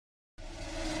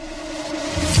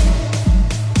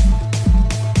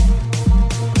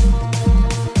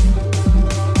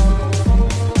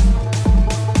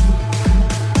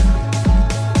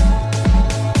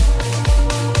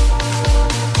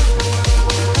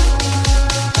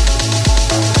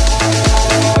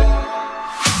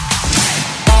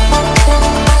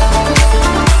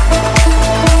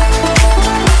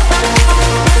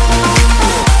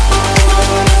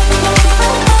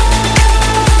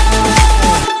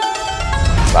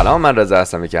سلام، من رضا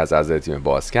هستم، یکی از اعضای تیم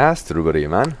بازکست. روبروی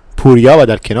من پوریا و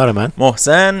در کنار من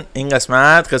محسن. این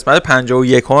قسمت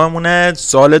 51 مونه،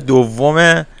 سال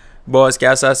دوم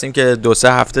بازکست هستیم که 2-3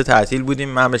 هفته تعطیل بودیم.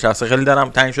 من به شخصه خیلی دلم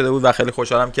تنگ شده بود و خیلی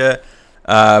خوشحالم که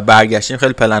برگشتیم.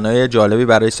 خیلی پلن‌های جالبی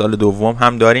برای سال دوم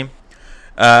هم داریم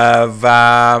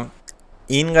و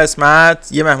این قسمت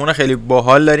یه مهمون خیلی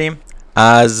باحال داریم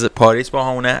از پاریس با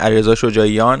همونه، علیرضا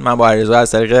شجاعیان. من با علیرضا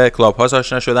از طریق کلاب هاوس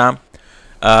آشنا شدم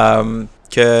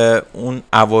که اون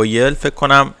اوایل فکر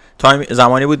کنم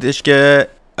زمانی بودش که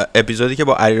اپیزودی که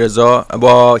با علیرضا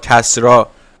با کسرا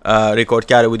ریکورد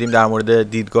کرده بودیم در مورد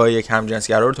دیدگاه یک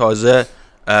همجنسگرا رو تازه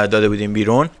داده بودیم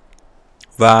بیرون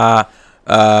و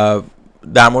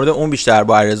در مورد اون بیشتر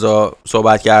با علیرضا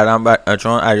صحبت کردم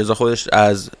چون علیرضا خودش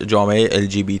از جامعه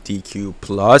LGBTQ+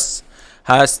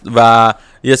 هست و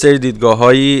یه سری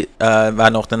دیدگاه‌هایی و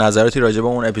نقطه نظراتی راجع به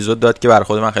اون اپیزود داد که برای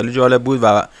خود من خیلی جالب بود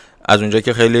و از اونجا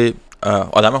که خیلی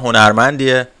آدم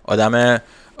هنرمندیه، آدم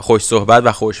خوش صحبت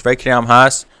و خوش فکری هم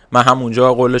هست، من هم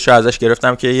اونجا قولش رو ازش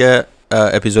گرفتم که یه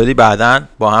اپیزودی بعداً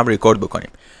با هم ریکورد بکنیم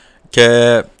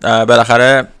که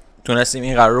بالاخره تونستیم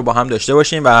این قرار رو با هم داشته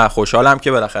باشیم و خوشحالم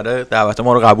که بالاخره دعوت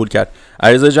ما رو قبول کرد.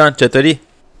 علیرضا جان چطوری؟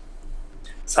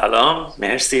 سلام،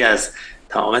 مرسی از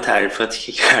تمام تعریفاتی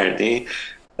که کردی.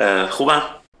 خوبم،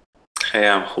 خیلی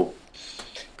هم خوب.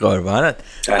 قربانت،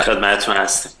 در خدمتتون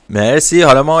هستم. مرسی.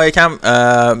 حالا ما یکم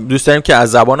دوست داریم که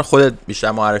از زبان خودت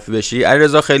بیشتر معرفی بشی.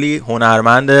 علیرضا خیلی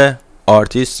هنرمند،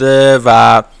 آرتیست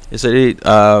و یه سری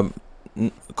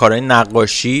کارهای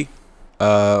نقاشی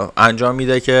انجام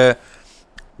میده که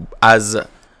از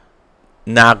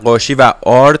نقاشی و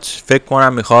آرت فکر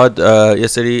کنم میخواد یه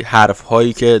سری حرف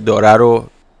هایی که داره رو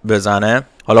بزنه.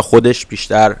 حالا خودش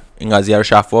بیشتر این قضیه رو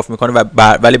شفاف میکنه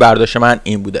ولی برداشت من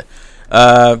این بوده.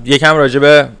 یکم راجع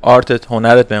به آرتت،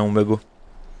 هنرت بهمون بگو.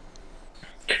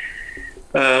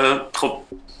 خب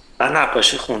من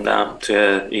نقاشی خوندم توی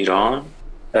ایران،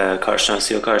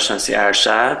 کارشناسی و کارشناسی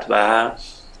ارشد و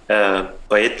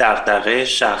با یه دغدغه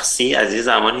شخصی از یه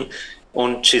زمانی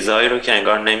اون چیزهایی رو که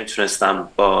انگار نمیتونستم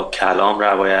با کلام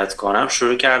روایت کنم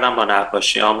شروع کردم با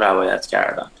نقاشیام روایت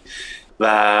کردم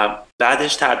و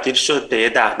بعدش تبدیل شد به یه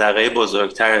دغدغه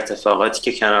بزرگتر. اتفاقاتی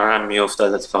که کنارم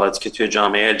میافتاد، اتفاقاتی که توی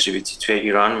جامعه LGBT توی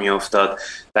ایران میافتاد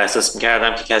و احساس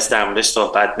میکردم که کسی در موردش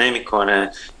صحبت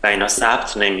نمیکنه و اینا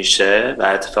ثبت نمیشه و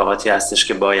اتفاقاتی هستش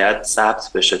که باید ثبت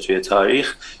بشه توی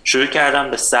تاریخ. شروع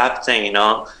کردم به ثبت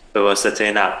اینا به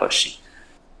واسطه نقاشی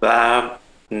و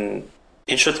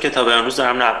این شد که تا به امروز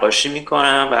دارم نقاشی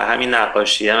میکنم و همین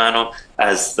نقاشیه منو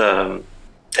از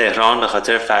تهران به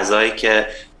خاطر فضایی که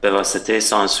به واسطه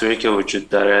سانسوری که وجود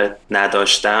داره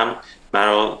نداشتم من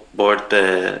رو برد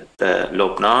به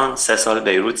لبنان. 3 سال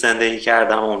بیروت زندگی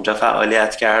کردم و اونجا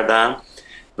فعالیت کردم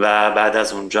و بعد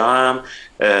از اونجا هم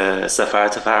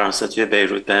سفارت فرانسه توی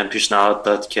بیروت بهم پیشنهاد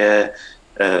داد که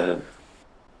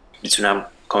میتونم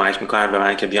کمک میکنم به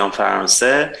من که بیام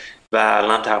فرانسه و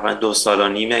الان تقریبا 2.5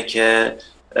 سال که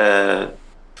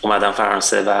اومدم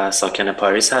فرانسه و ساکن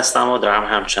پاریس هستم و دارم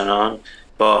همچنان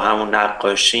با همون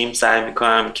نقاشیم سعی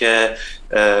میکنم که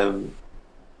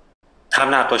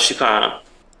هم نقاشی کنم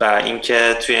و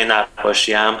اینکه توی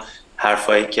نقاشی هم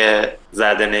حرفایی که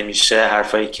زده نمیشه،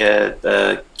 حرفایی که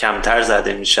کمتر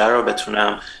زده میشه رو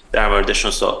بتونم در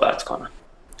موردشون صحبت کنم.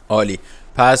 عالی.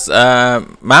 پس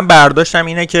من برداشتم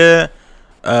اینه که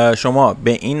شما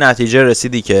به این نتیجه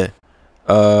رسیدی که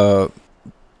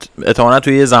احتمالاً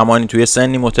توی یه زمانی توی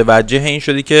سنی متوجه این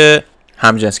شدی که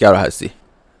همجنسگرا هستی،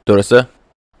 درسته؟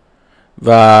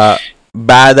 و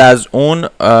بعد از اون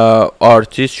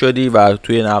آرتیست شدی و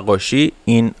توی نقاشی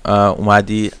این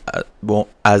اومدی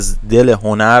از دل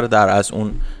هنر در از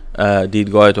اون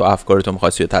دیدگاهت و افکارتو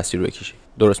می‌خواستی تاثیر بکشی،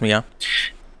 درست میگم؟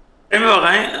 این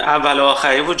واقعا اول و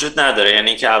آخری وجود نداره،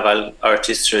 یعنی که اول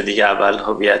آرتیست شدی که اول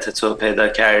هویتتو پیدا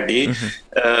کردی.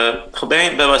 خب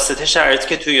ببین به واسطه شرایطی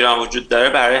که تو ایران وجود داره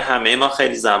برای همه ما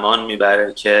خیلی زمان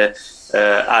میبره که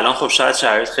الان خب شاید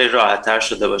شرایط خیلی راحت‌تر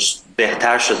شده باشه،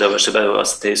 بهتر شده باشه به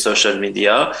واسطه سوشال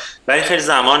میدیا، ولی خیلی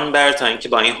زمان میبره تا اینکه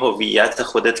با این هویت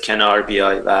خودت کنار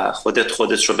بیای و خودت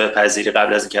رو بپذیری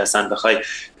قبل از اینکه اصلا بخوای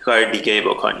کار دیگه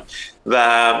بکنی.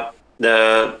 و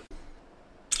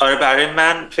آره برای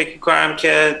من فکر میکنم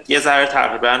که یه ذره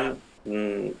تقریبا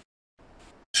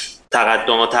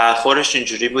تقدم و تأخرش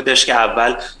اینجوری بودش که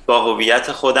اول با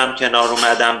هویت خودم کنار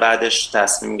اومدم، بعدش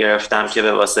تصمیم گرفتم که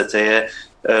به واسطه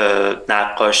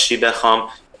نقاشی بخوام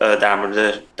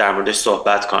در موردش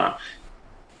صحبت کنم.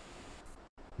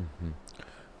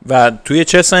 و توی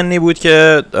چه سنی بود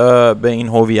که به این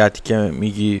هویتی که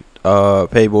میگی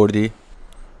پی بردی؟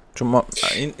 چون ما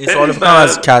این سوال فکر کنم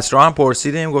از کسرا هم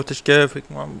پرسیدیم، گفتش که فکر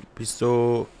کنم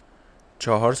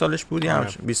 4 سالش بود یا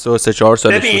 23-4 سالش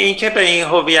بود. ببین این که به این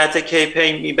هویت کی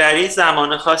پی میبری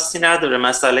زمان خاصی نداره.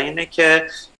 مسئله اینه که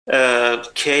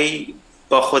کی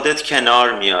با خودت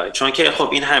کنار میای، چون که خب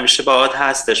این همیشه باهات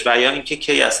هستش، و یا اینکه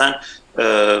کی اصلا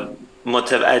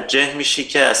متوجه میشی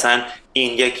که اصلا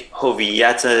این یک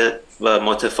هویت و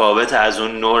متفاوت از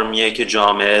اون نرمیه که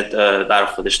جامعه بر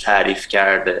خودش تعریف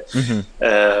کرده.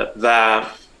 و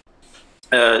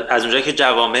از اونجایی که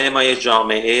جوامع ما یه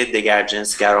جامعه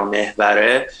دگرجنسگرا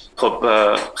محوره، خب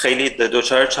خیلی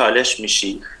دوچار چالش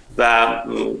میشی. و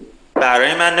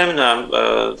برای من نمیدونم،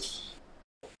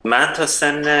 من تا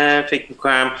سن فکر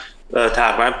میکنم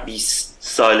تقریبا 20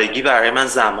 سالگی برای من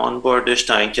زمان بردش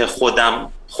تا اینکه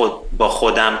با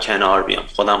خودم کنار بیام،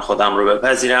 خودم رو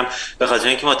بپذیرم، به خاطر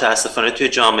اینکه متاسفانه توی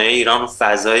جامعه ایران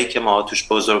فضایی که ما توش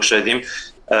بزرگ شدیم،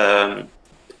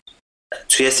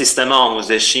 توی سیستم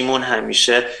آموزشیمون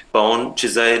همیشه با اون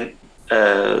چیزای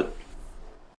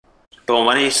به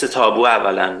عنوان یک تابو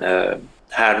اولا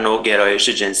هر نوع گرایش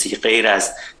جنسی غیر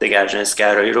از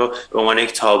دگرجنسگرایی رو به عنوان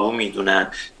یک تابو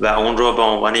میدونن و اون رو به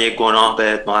عنوان یک گناه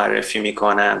بهت معرفی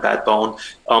میکنن. بعد با اون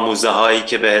آموزه هایی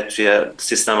که بهت توی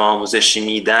سیستم آموزشی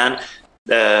میدن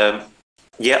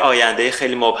یه آینده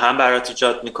خیلی مبهم برات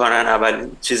ایجاد میکنن. اول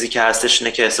چیزی که هستش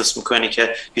اینه که احساس میکنی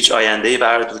که هیچ آینده‌ای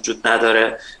برات وجود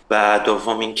نداره، و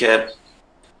دوم این که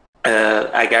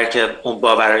اگر که اون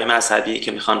باورهای مذهبی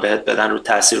که میخوان بهت بدن رو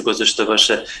تاثیر گذاشته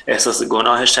باشه، احساس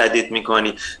گناه شدید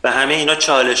میکنی. و همه اینا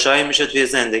چالشایی میشه توی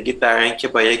زندگیت برای اینکه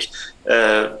با یک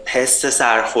حس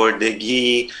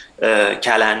سرخوردگی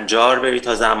کلنجار بری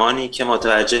تا زمانی که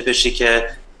متوجه بشی که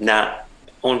نه،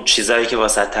 اون چیزایی که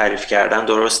واسه تعریف کردن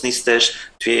درست نیستش.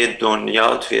 توی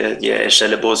دنیا، توی یه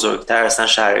اشل بزرگتر اصلا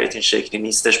شرایط این شکلی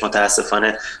نیستش.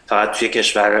 متاسفانه فقط توی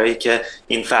کشورهایی که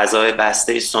این فضای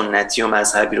بسته سنتی و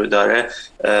مذهبی رو داره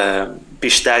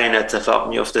بیشتر این اتفاق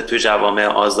میفته. توی جوامع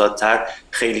آزادتر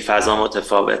خیلی فضا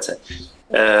متفاوته.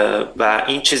 و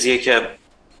این چیزیه که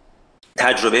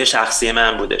تجربه شخصی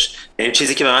من بودش. یعنی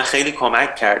چیزی که به من خیلی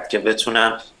کمک کرد که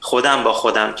بتونم با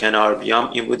خودم کنار بیام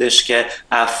این بودش که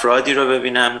افرادی رو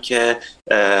ببینم که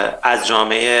از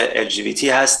جامعه LGBT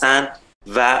هستن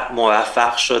و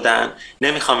موفق شدن.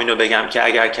 نمیخوام اینو بگم که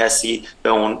اگر کسی به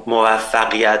اون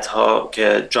موفقیت ها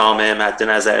که جامعه مد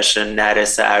نظرش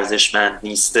نرسه ارزشمند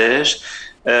نیستش،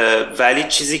 ولی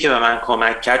چیزی که به من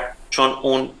کمک کرد، چون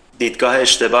اون دیدگاه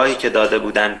اشتباهی که داده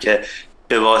بودن که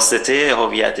به واسطه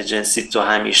هویت جنسی تو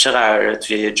همیشه قراره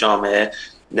توی یه جامعه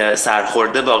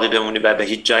سرخورده باقی بمونی و به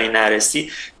هیچ جایی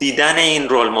نرسی، دیدن این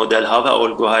رول مدل ها و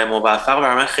الگوهای موفق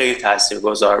برای من خیلی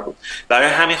تاثیرگذار بود. برای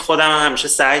همین خودم همیشه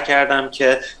سعی کردم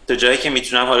که تا جایی که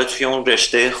میتونم حالا توی اون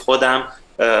رشته خودم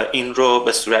این رو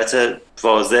به صورت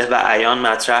واضح و عیان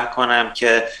مطرح کنم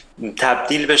که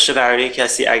تبدیل بشه برای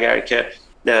کسی اگر که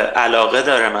علاقه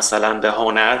داره مثلا به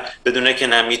هنر، بدونه که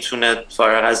نمیتونه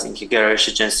فارغ از اینکه گرایش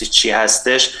جنسی چی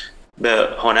هستش به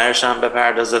هنرش هم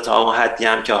بپردازه تا اون حدی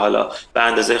هم که حالا به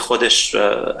اندازه خودش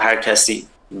هر کسی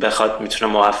بخواد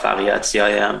میتونه موفقیت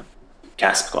هم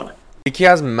کسب کنه. یکی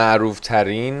از معروف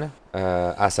ترین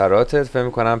اثراتت فکر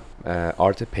می‌کنم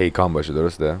آرت پیکان باشه،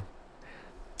 درسته؟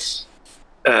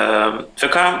 فکر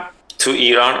کنم تو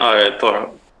ایران آره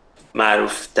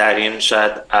معروف ترین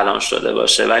شاید الان شده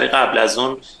باشه، ولی قبل از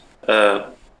اون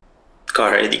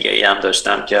کارهای دیگه ای هم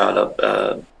داشتم که حالا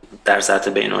در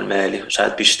سطح بین المللی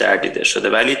شاید بیشتر دیده شده.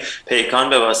 ولی پیکان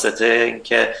به واسطه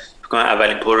اینکه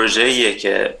اولین پروژه‌ایه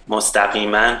که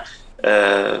مستقیما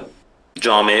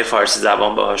جامعه فارسی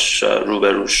زبان باهاش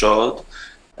روبرو شد،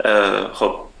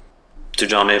 خب تو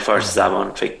جامعه فارسی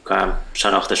زبان فکر کنم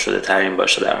شناخته شده ترین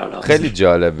باشه در حال حاضر. خیلی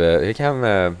جالبه. یکم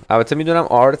البته میدونم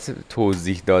آرت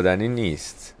توضیح دادنی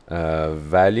نیست،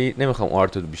 ولی نمیخوام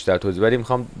آرت رو بیشتر توضیح، ولی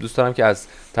میخوام دوست دارم که از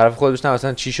طرف خود بشنوم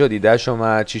مثلا چی شد ایدهش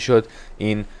اومد، چی شد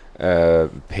این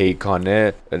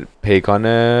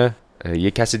پیکانه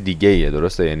یه کس دیگه ایه،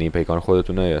 درسته؟ یعنی پیکان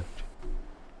خودتونه؟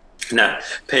 نه،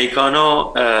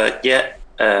 پیکانو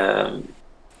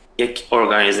یک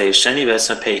ارگانیزیشنی به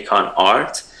اسم پیکان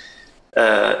آرت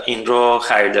این رو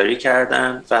خریداری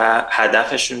کردن و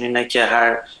هدفشون اینه که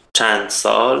هر چند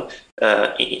سال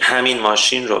همین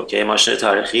ماشین رو که ماشین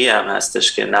تاریخی هم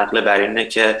هستش که نقل بر اینه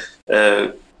که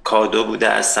کادو بوده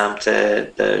از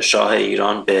سمت شاه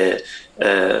ایران به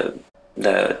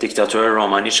دیکتاتور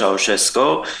رومانی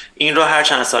چاوشسکو، این رو هر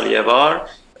چند سال یه بار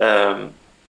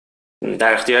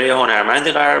در اختیار یه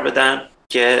هنرمندی قرار بدن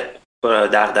که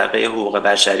دغدغه حقوق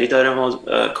بشری داره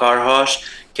کارهاش،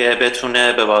 که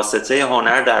بتونه به واسطه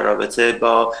هنر در رابطه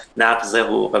با نقض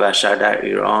حقوق بشر در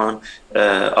ایران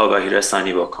آگاهی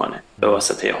رسانی بکنه به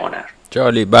واسطه هنر.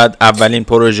 جالب. بعد اولین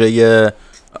پروژه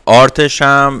آرتش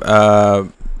هم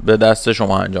به دست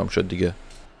شما انجام شد دیگه؟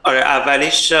 آره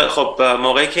اولیش خب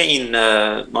موقعی که این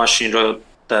ماشین رو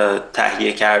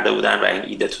تهیه کرده بودن و این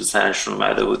ایده تو سرشون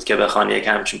اومده بود که بخوان یک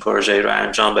همچین پروژه‌ای رو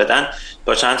انجام بدن،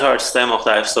 با چند تا آرتیستای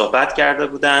مختلف صحبت کرده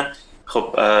بودن.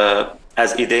 خب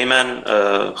از ایده من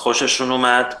خوششون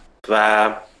اومد و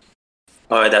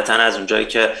قاعدتا از اونجایی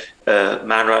که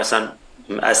من رو اصلا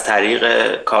از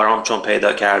طریق کارام چون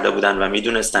پیدا کرده بودن و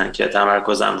میدونستن که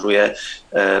تمرکزم روی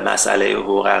مسئله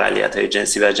حقوق اقلیت‌های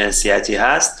جنسی و جنسیتی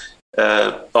هست،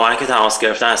 با من که تماس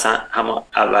گرفتن، اصلا همون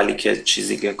اولی که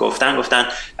چیزی که گفتن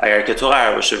اگر که تو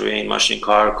قرار باشه روی این ماشین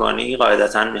کار کنی،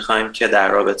 قاعدتا میخوایم که در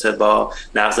رابطه با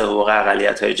نقض حقوق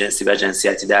اقلیت‌های جنسی و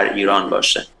جنسیتی در ایران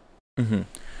باشه.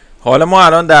 حالا ما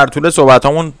الان در طول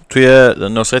صحبتامون توی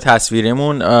نسخه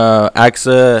تصویریمون عکس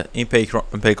این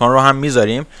پیکان رو هم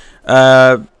میذاریم.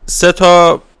 3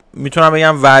 تا میتونم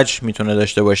بگم وجه میتونه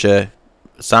داشته باشه،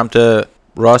 سمت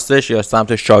راستش یا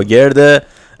سمت شاگرد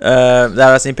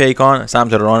در اصل این پیکان،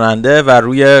 سمت راننده و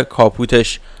روی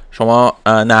کاپوتش شما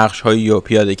نقش هایی رو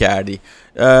پیاده کردی.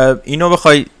 اینو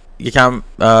بخوای یکم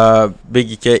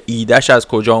بگی که ایدهش از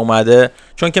کجا اومده،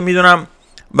 چون که میدونم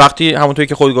وقتی همونطوری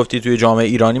که خود گفتی توی جامعه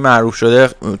ایرانی معروف شده،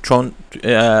 چون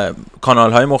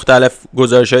کانال های مختلف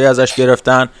گزارش هایی ازش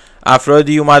گرفتن،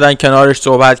 افرادی اومدن کنارش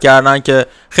صحبت کردن که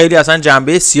خیلی اصلا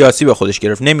جنبه سیاسی به خودش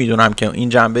گرفت. نمیدونم که این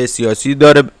جنبه سیاسی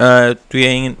داره توی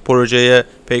این پروژه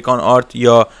پیکان آرت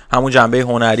یا همون جنبه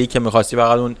هنری که میخواستی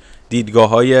فقط اون دیدگاه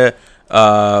های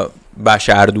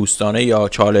بشردوستانه یا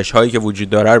چالش هایی که وجود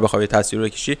داره رو بخوای تصویر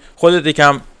بکشی. خودت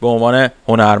یکم به عنوان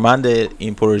هنرمند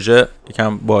این پروژه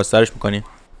یکم بازترش میکنی.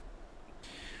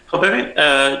 خب ببین،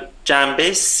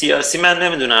 جنبه سیاسی من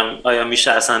نمیدونم آیا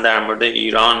میشه اصلا در مورد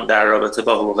ایران در رابطه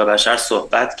با حقوق بشر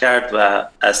صحبت کرد و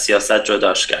از سیاست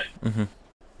جداش کرد.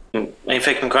 این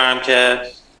فکر میکنم که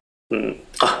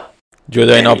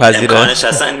جدای ناپذیره، امکانش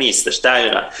اصلا نیستش.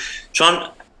 دقیقا چون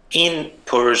این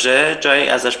پروژه جایی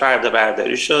ازش پرده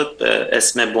برداری شد به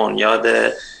اسم بنیاد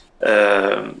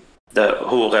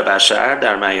حقوق بشر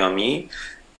در میامی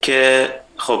که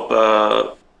خب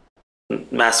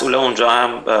مسئول اونجا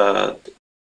هم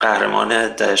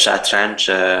قهرمان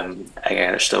شطرنج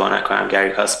اگر اشتباه نکنم گری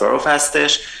کاسپاروف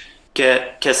هستش، که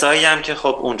کسایی هم که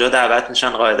خب اونجا دعوت میشن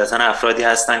قاعدتا افرادی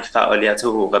هستن که فعالیت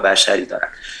حقوق بشری دارن.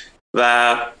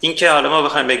 و این که حالا ما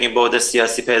بخوایم بگیم بعد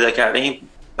سیاسی پیدا کرده، این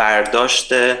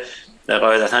برداشت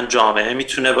قاعدتا جامعه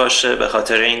میتونه باشه، به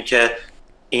خاطر اینکه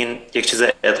این یک چیز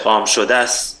ادغام شده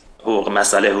است،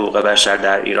 مسئله حقوق بشر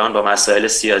در ایران با مسائل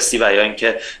سیاسی و یا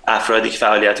اینکه افرادی که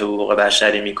فعالیت حقوق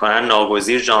بشری میکنن،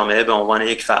 ناگزیر جامعه به عنوان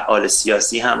یک فعال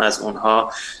سیاسی هم از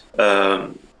اونها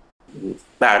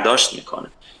برداشت میکنه.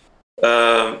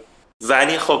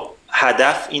 ولی خب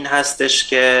هدف این هستش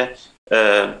که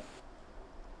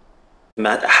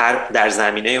در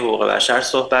زمینه حقوق بشر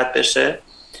صحبت بشه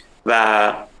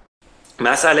و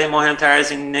مسئله مهمتر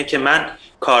از اینه که من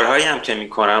کارهایی هم که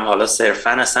میکنم، حالا صرفاً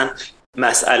اصلا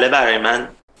مسئله برای من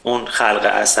اون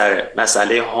خلق اثره،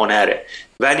 مسئله هنره،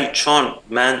 ولی چون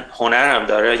من هنرم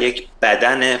داره یک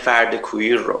بدن فرد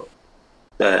کویر رو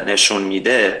نشون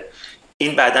میده،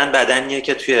 این بدنیه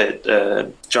که توی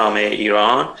جامعه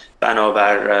ایران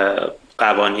بنابر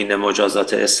قوانین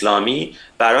مجازات اسلامی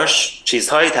براش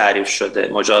چیزهایی تعریف شده،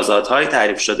 مجازاتهایی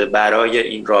تعریف شده برای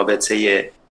این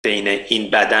رابطه بین این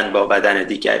بدن با بدن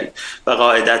دیگری و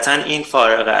قاعدتاً این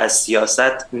فارغ از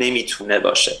سیاست نمیتونه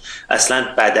باشه. اصلا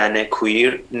بدن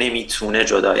کویر نمیتونه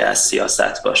جدای از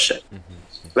سیاست باشه.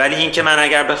 ولی این که من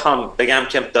اگر بخوام بگم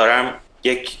که دارم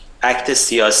یک اکت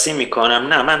سیاسی میکنم،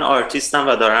 نه، من آرتیستم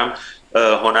و دارم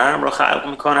هنرم رو خلق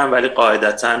میکنم، ولی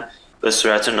قاعدتاً به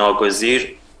صورت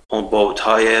ناگزیر اون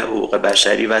بعدهای حقوق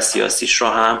بشری و سیاسیش رو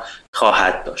هم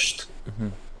خواهد داشت.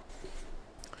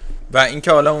 و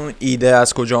اینکه حالا اون ایده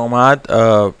از کجا اومد،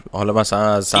 حالا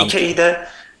مثلا از سمت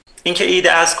اینکه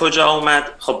ایده از کجا اومد،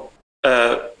 خب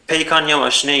پیکان یه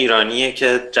ماشین ایرانیه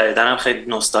که جدیداً هم خیلی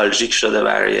نوستالژیک شده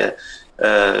برای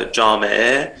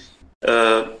جامعه.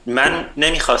 من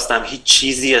نمیخواستم هیچ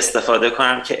چیزی استفاده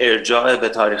کنم که ارجاع به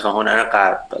تاریخ هنر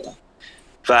غرب بدم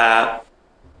و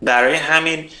برای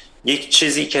همین یک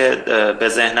چیزی که به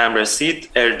ذهنم رسید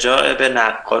ارجاع به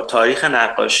تاریخ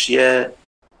نقاشی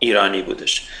ایرانی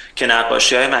بودش که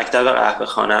نقاشی‌های مکتب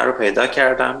قهوه‌خانه رو پیدا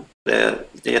کردم،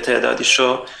 یه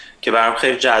تعدادیشو که برام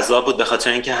خیلی جذاب بود، به خاطر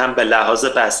اینکه هم به لحاظ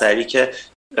بصری که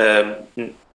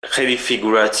خیلی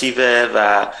فیگوراتیوه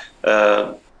و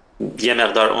یه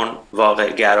مقدار اون واقع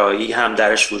گرایی هم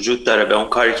درش وجود داره، به اون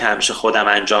کاری که همیشه خودم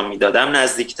انجام میدادم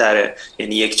نزدیکتره،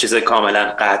 یعنی یک چیز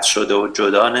کاملا قطع شده و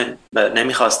جدا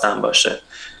نمیخواستم باشه.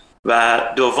 و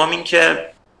دوم این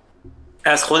که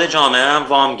از خود جامعه هم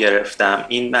وام گرفتم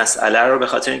این مسئله رو، به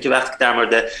خاطر اینکه وقتی در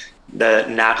مورد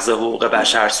نقض حقوق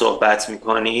بشر صحبت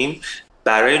میکنیم،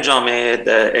 برای جامعه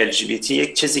LGBT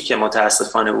یک چیزی که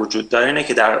متاسفانه وجود داره اینه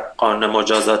که در قانون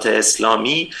مجازات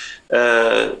اسلامی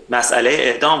مسئله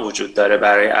اعدام وجود داره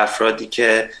برای افرادی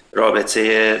که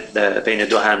رابطه بین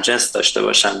دو همجنس داشته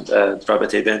باشند،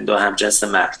 رابطه بین دو همجنس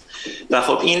مرد. و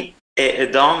خب این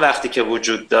اعدام وقتی که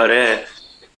وجود داره،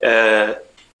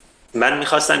 من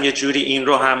میخواستم یه جوری این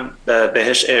رو هم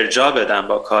بهش ارجاع بدم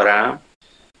با کارم.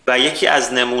 و یکی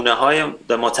از نمونه های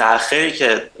متأخری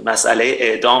که مسئله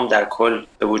اعدام در کل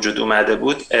به وجود اومده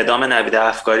بود، اعدام نوید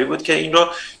افکاری بود که این رو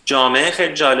جامعه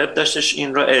خیلی جالب داشتش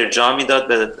این رو ارجاع میداد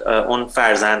به اون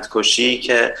فرزندکشی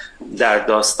که در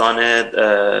داستان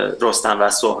رستم و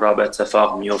سهراب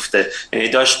اتفاق میفته. یعنی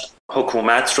داشت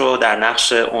حکومت رو در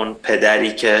نقش اون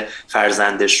پدری که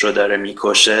فرزندش رو داره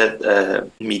میکشه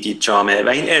میدید جامعه، و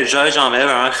این ارجاع جامعه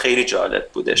برای من خیلی جالب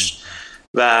بودش.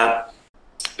 و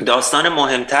داستان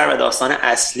مهمتر و داستان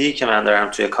اصلی که من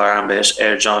دارم توی کارم بهش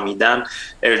ارجاع میدم،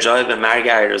 ارجاع به مرگ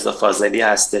علیرضا فاضلی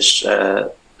هستش،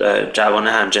 جوان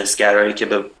همجنسگرایی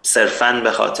که صرفاً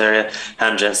به خاطر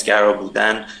همجنسگرا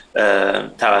بودن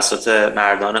توسط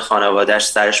مردان خانواده‌اش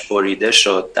سرش بریده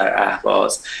شد در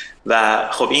اهواز. و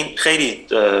خب این خیلی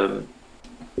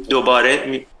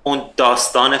دوباره اون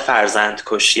داستان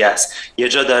فرزندکشی است. یه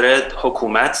جا داره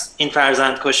حکومت این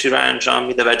فرزندکشی رو انجام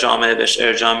میده و جامعه بهش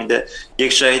ارجاع میده،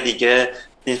 یک جای دیگه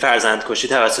این فرزندکشی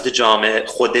توسط جامعه،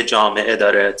 خود جامعه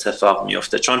داره اتفاق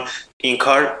میفته، چون این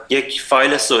کار یک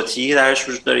فایل صوتی درش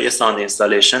وجود داره، یه ساند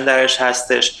اینستالیشن درش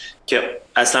هستش که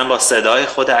اصلا با صدای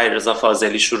خود علیرضا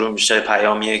فاضلی شروع میشه.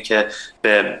 پیامیه که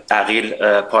به عقیل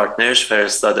پارتنرش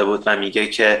فرستاده بود و میگه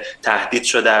که تهدید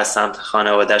شده از سمت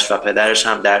خانواده‌اش و پدرش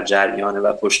هم در جریانه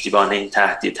و پشتیبان این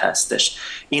تهدید هستش.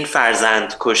 این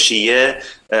فرزندکشیه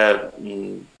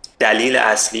دلیل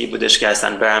اصلی بودش که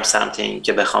اصلا برم سمت این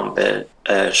که بخوام به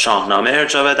شاهنامه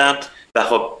ارجاع بدم. و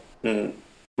خب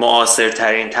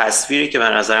معاصرترین تصویری که به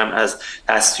نظرم از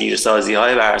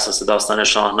تصویرسازی‌های بر اساس داستان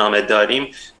شاهنامه داریم،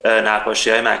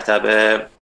 نقاشی‌های مکتب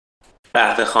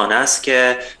قهوه‌خانه است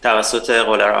که توسط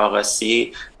قلر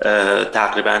آقاسی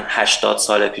تقریباً 80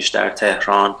 سال پیش در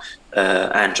تهران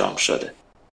انجام شده.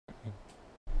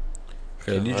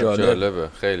 خیلی جالبه.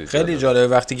 خیلی جالبه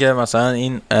وقتی که مثلا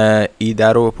این ایده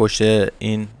رو پشت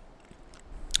این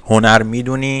هنر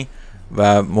میدونی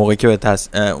و موقعی که به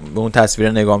اون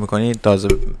تصویر نگاه میکنی تازه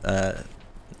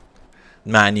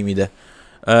معنی میده.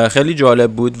 خیلی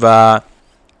جالب بود و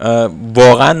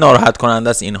واقعا ناراحت کننده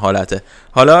است این حالته.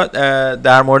 حالا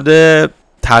در مورد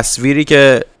تصویری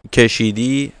که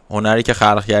کشیدی، هنری که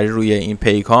خلق کردی روی این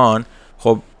پیکان،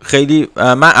 خب خیلی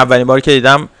من اولین باری که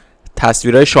دیدم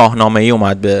تصویرهای شاهنامه‌ای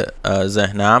اومد به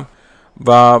ذهنم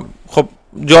و خب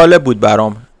جالب بود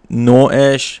برام.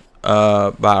 نوعش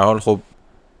به هر حال خب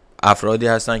افرادی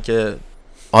هستن که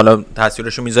حالا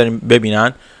تصویرشو میذاریم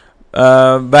ببینن،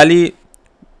 ولی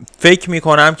فکر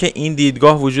میکنم که این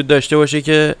دیدگاه وجود داشته باشه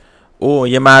که او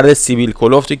یه مرد سیبیل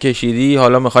کلفت کشیدی،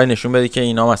 حالا میخوای نشون بدی که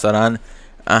اینا مثلا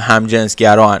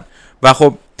همجنسگران. و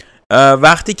خب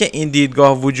وقتی که این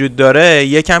دیدگاه وجود داره،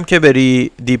 یکم که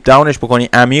بری دیپ داونش بکنی،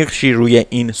 عمیق شی روی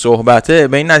این صحبته،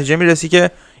 به این نتیجه میرسی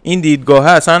که این دیدگاه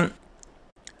اصلا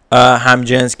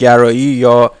همجنسگرایی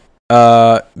یا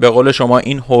به قول شما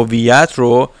این هویت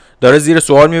رو داره زیر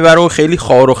سوال میبره و خیلی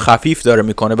خار و خفیف داره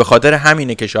میکنه. به خاطر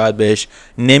همینه که شاید بهش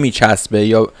نمیچسبه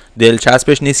یا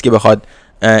دلچسبش نیست که بخواد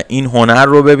این هنر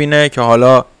رو ببینه که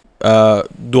حالا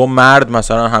دو مرد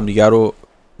مثلا همدیگر رو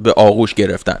به آغوش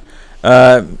گرفتن.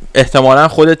 احتمالا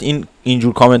خودت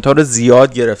اینجور کامنت ها رو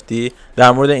زیاد گرفتی.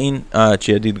 در مورد این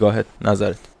چیه دیدگاهت،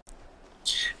 نظرت؟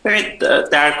 ببین،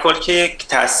 در کل که یک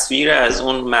تصویر از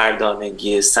اون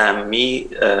مردانگی سمی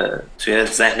توی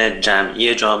ذهن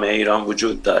جمعی جامعه ایران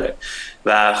وجود داره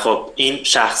و خب این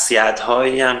شخصیت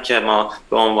هایی هم که ما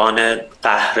به عنوان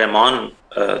قهرمان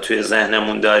توی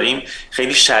ذهنمون داریم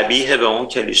خیلی شبیه به اون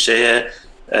کلیشه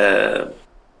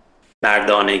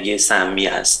مردانگی سمی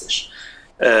هستش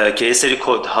که یه سری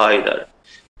کدهایی داره.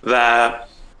 و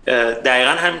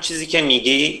دقیقا همین چیزی که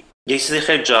میگی یه چیزی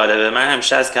خیلی جالبه. من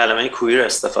همیشه از کلمه کویر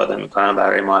استفاده میکنم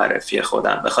برای معرفی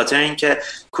خودم، به خاطر اینکه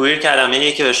کویر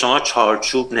کلمه‌ایه که به شما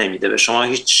چارچوب نمیده، به شما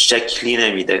هیچ شکلی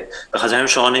نمیده. به خاطر همین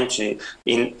شما نمیتونید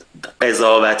این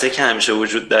قضاوته که همیشه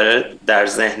وجود داره در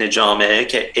ذهن جامعه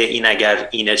که این اگر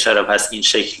اینه چرا پس این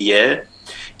شکلیه،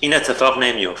 این اتفاق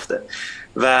نمیفته.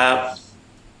 و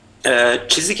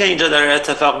چیزی که اینجا داره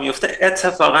اتفاق میفته،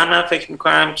 اتفاقا من فکر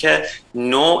میکنم که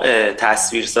نوع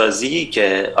تصویرسازی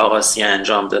که آقاسی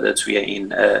انجام داده توی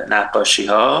این نقاشی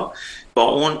ها با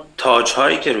اون تاج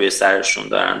هایی که روی سرشون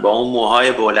دارن، با اون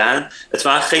موهای بلند،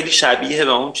 اتفاقا خیلی شبیه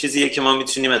به اون چیزیه که ما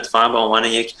میتونیم اتفاقا به عنوان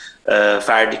یک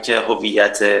فردی که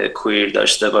هویت کویر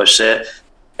داشته باشه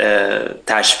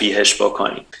تشبیهش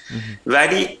بکنیم.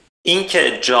 ولی این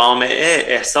که جامعه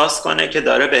احساس کنه که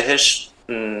داره بهش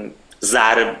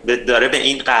داره به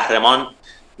این قهرمان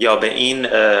یا به این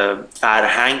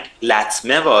فرهنگ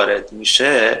لطمه وارد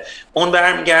میشه، اون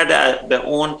برمیگرده به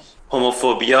اون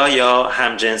هوموفوبیا یا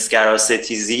همجنسگرا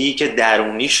ستیزی که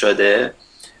درونی شده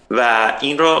و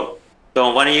این رو به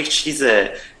عنوان یک چیز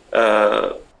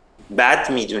بد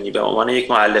میدونی، به عنوان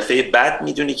یک مؤلفه بد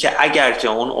میدونی که اگر که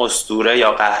اون اسطوره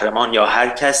یا قهرمان یا هر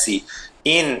کسی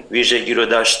این ویژگی رو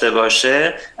داشته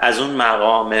باشه، از اون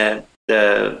مقام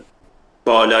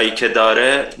بالایی که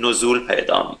داره نزول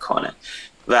پیدا میکنه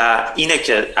و اینه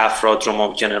که افراد رو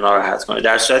ممکنه ناراحت کنه.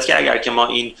 در صورتی که اگر که ما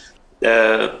این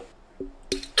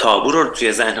تابو رو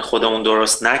توی ذهن خودمون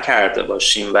درست نکرده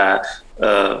باشیم و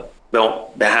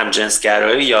به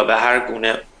همجنسگرایی یا به هر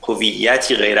گونه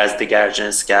هویتی غیر از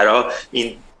دگرجنسگرا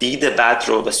این دید بد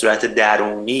رو به صورت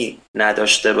درونی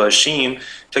نداشته باشیم،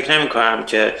 فکر نمی کنم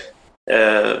که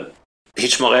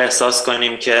هیچ موقع احساس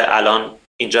کنیم که الان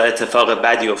اینجا اتفاق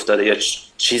بدی افتاده یا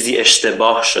چیزی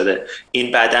اشتباه شده،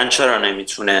 این بدن چرا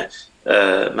نمیتونه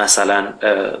مثلا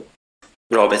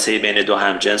رابطه بین دو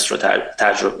همجنس رو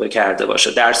تجربه کرده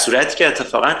باشه. در صورتی که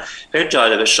اتفاقا خیلی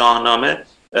جالب، شاهنامه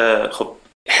خب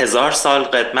 1000 سال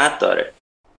قدمت داره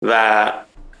و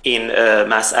این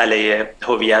مسئله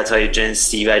هویت‌های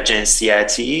جنسی و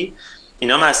جنسیتی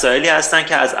اینا مسائلی هستن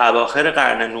که از اواخر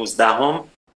قرن 19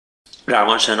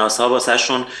 روانشناس‌ها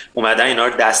واسهشون اومدن اینا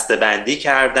رو دسته‌بندی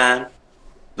کردن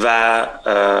و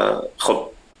خب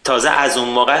تازه از اون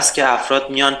موقع است که افراد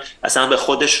میان اصلا به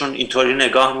خودشون اینطوری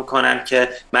نگاه میکنن که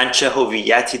من چه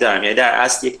هویتی دارم. یعنی در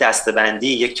اصل یک دسته‌بندی،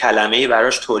 یک کلمه‌ای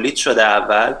براش تولید شده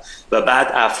اول و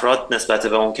بعد افراد نسبت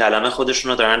به اون کلمه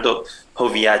خودشون رو دارن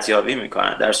هویت یابی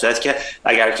میکنن. در صورتی که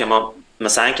اگر که ما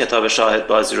مثلا کتاب شاهد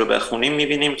بازی رو بخونیم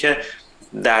میبینیم که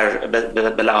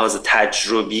به لحاظ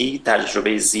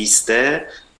تجربه زیسته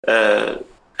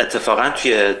اتفاقا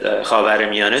توی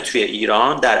خاورمیانه، توی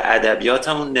ایران، در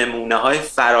ادبیاتمون نمونه های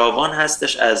فراوان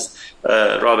هستش از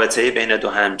رابطه بین دو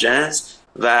همجنس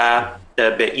و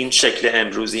به این شکل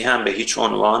امروزی هم به هیچ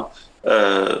عنوان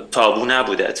تابو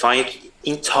نبوده. اتفاقا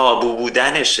این تابو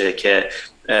بودنشه که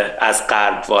از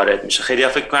غرب وارد میشه. خیلی ها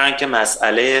فکر کنن که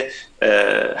مسئله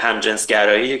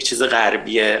همجنسگرایی یک چیز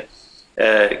غربیه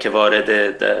که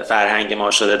وارد فرهنگ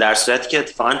ما شده، در صورتی که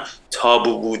اتفاقا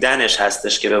تابو بودنش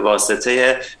هستش که به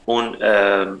واسطه اون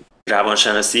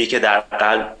روانشناسی که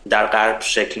در غرب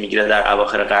شکل میگیره در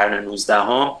اواخر قرن 19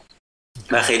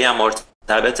 و خیلی هم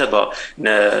مرتبط با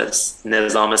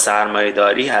نظام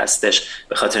سرمایه‌داری هستش،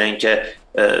 به خاطر اینکه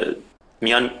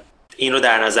میان این رو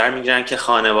در نظر میگیرن که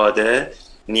خانواده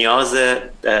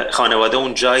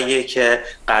اون جاییه که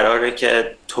قراره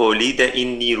که تولید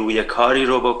این نیروی کاری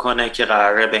رو بکنه که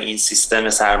قراره به این سیستم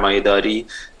سرمایه‌داری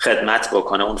خدمت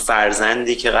بکنه. اون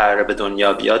فرزندی که قراره به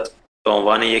دنیا بیاد به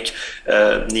عنوان یک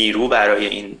نیرو برای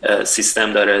این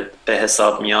سیستم داره به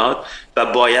حساب میاد و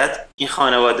باید این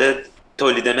خانواده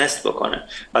تولید مثل بکنه.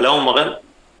 حالا اون موقع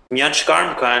میان چیکار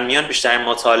میکنن؟ میان بیشتر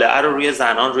مطالعه رو روی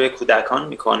زنان، روی کودکان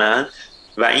میکنن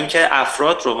و اینکه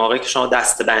افراد رو موقعی که شما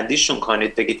دسته‌بندیشون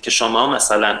کنید، بگید که شما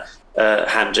مثلا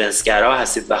همجنسگرا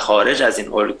هستید و خارج از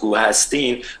این الگو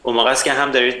هستین، اون موقع است که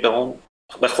هم دارید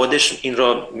به خودش این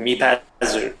رو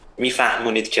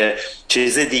میفهمونید که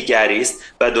چیز دیگری است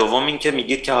و دوم این که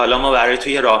میگید که حالا ما برای تو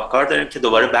یه راهکار داریم که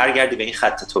دوباره برگردی به این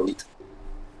خط تولید.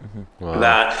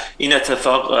 و این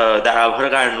اتفاق در اواخر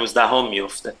قرن 19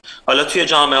 میفته. حالا توی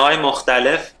جامعه‌های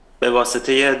مختلف به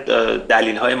واسطه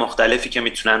دلیل‌های مختلفی که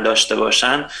میتونن داشته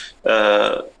باشن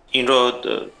این رو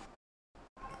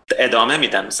ادامه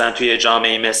میدن. مثلا توی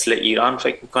جامعه مثل ایران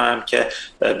فکر میکنم که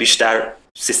بیشتر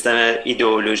سیستم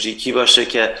ایدئولوژیکی باشه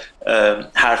که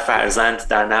هر فرزند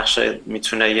در نقش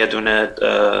میتونه یه دونه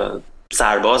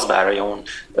سرباز برای اون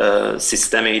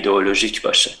سیستم ایدئولوژیک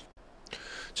باشه.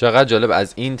 چقدر جالب.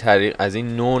 از این طریق، از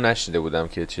این نوع نشیده بودم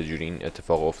که چجوری این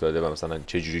اتفاق افتاده و مثلا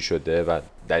چجوری شده و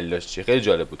دلیلش چیه. خیلی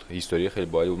جالب بود، هیستوری خیلی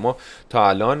باحالی بود. ما تا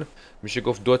الان میشه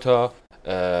گفت 2 تا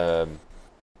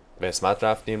قسمت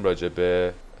رفتیم راجع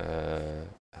به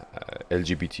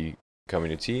LGBT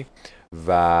کامیونیتی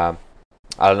و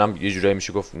الان هم یه جورایی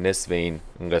میشه گفت نصف این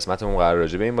قسمتمون قرار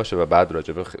راجع به این باشه و بعد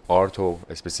راجع به آرت و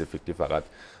اسپسیفیکلی فقط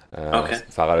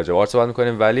راجع به آرت صحبت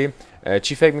میکنیم. ولی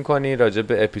چی فکر میکنی راجع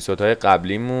به اپیزودهای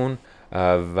قبلیمون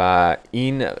و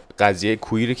این قضیه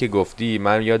کویری که گفتی؟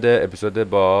 من یاد اپیزود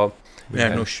با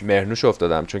مهرنوش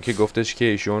افتادم، چون که گفتش که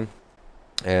ایشون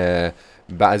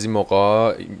بعضی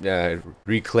موقع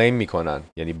ریکلیم میکنن،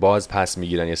 یعنی باز پس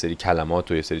میگیرن یه سری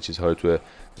کلمات و یه سری چیزها رو تو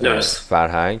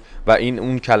فرهنگ و این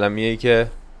اون کلمه‌ای که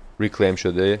ریکلیم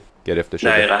شده گرفته شده.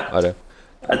 دقیقا. آره.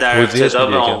 در ابتدا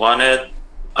به عنوان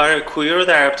کویر رو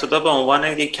در ابتدا به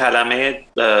عنوان یک کلمه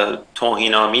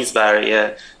توهین‌آمیز برای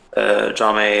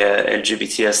جامعه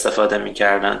LGBT استفاده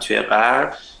میکردن توی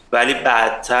غرب، ولی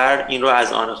بعدتر این رو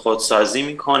از آن خودسازی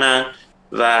میکنن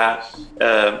و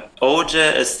اوج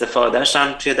استفادهش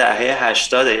هم توی دهه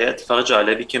 80. یه اتفاق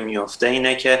جالبی که میفته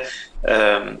اینه که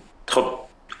خب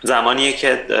زمانیه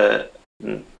که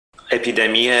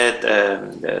اپیدمی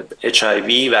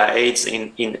HIV و ایدز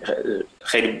این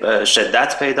خیلی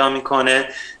شدت پیدا میکنه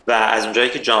و از اونجایی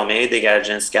که جامعه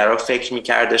دگرجنسگرا فکر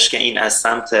میکردش که این از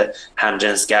سمت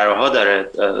همجنسگراها داره،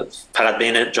 فقط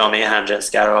بین جامعه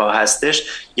همجنسگراها هستش،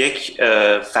 یک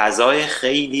فضای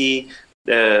خیلی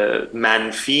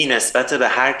منفی نسبت به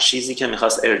هر چیزی که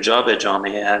میخواست ارجاع به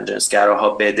جامعه همجنسگراها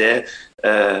بده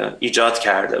ایجاد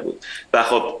کرده بود. و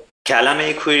خب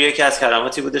کلمه کویر یکی از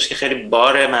کلماتی بودش که خیلی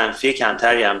بار منفی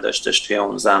کمتری هم داشتش توی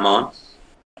اون زمان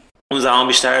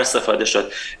بیشتر استفاده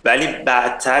شد. ولی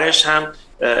بعدترش هم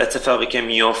اتفاقی که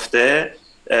میفته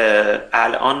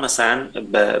الان مثلا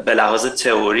به لحاظ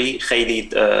تئوری خیلی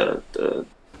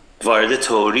وارد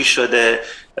تئوری شده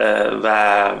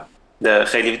و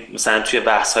خیلی مثلا توی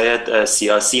بحث‌های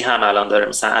سیاسی هم الان داره،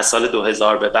 مثلا از سال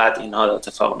 2000 به بعد اینها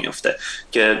اتفاق میفته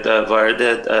که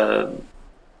وارد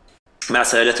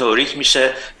مسائل تئوریک میشه،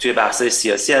 توی بحث‌های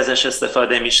سیاسی ازش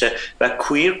استفاده میشه. و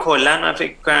کویر کلا من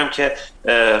فکر کنم که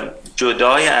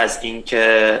جدای از این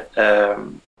که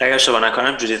اگر اشتباه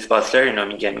نکنم جودیت باتلر اینو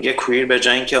میگه کویر به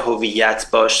جای اینکه هویت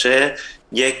باشه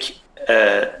یک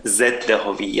ضد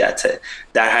هویته.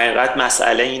 در حقیقت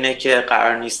مسئله اینه که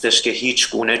قرار نیستش که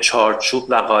هیچ گونه چارچوب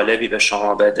و قالبی به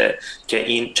شما بده که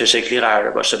این چه شکلی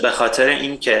قراره باشه، به خاطر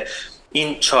اینکه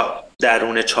این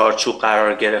درون چارچوب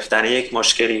قرار گرفتن یک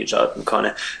مشکلی ایجاد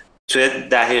میکنه. توی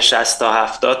دهه 60 تا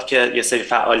 70 که یه سری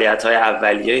فعالیت‌های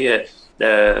اولیه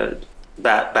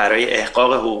برای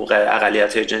احقاق حقوق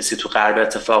اقلیت‌های جنسی تو غرب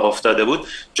اتفاق افتاده بود،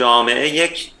 جامعه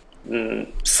یک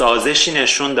سازشی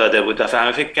نشون داده بود و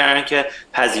همه فکر کردن که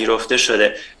پذیرفته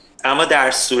شده، اما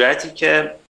در صورتی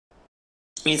که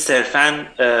این صرفاً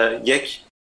یک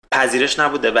پذیرش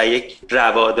نبوده و یک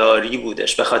رواداری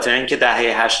بودش، به خاطر اینکه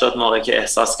دهه 80 موقعی که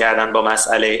احساس کردن با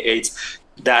مسئله ایدز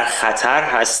در خطر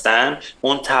هستن،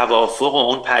 اون توافق و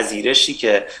اون پذیرشی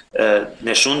که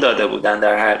نشون داده بودن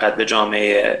در حقیقت به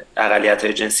جامعه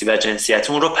اقلیت‌های جنسی و جنسیت،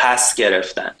 اون رو پس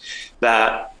گرفتن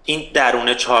و این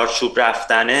درون چارچوب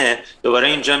رفتنه دوباره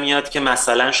اینجا میاد که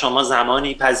مثلا شما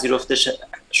زمانی پذیرفته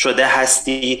شده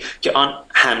هستی که آن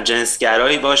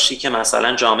همجنسگرایی باشی که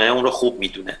مثلا جامعه اون رو خوب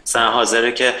میدونه، مثلا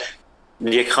حاضره که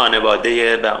یک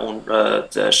خانواده و اون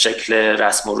شکل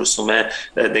رسم و رسوم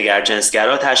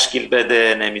دگرجنسگرا تشکیل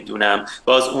بده، نمیدونم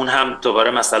باز اون هم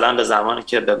دوباره مثلا به زمانی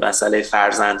که به مسئله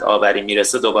فرزند آوری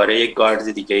میرسه دوباره یک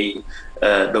گارد دیگه‌ای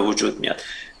به وجود میاد.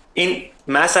 این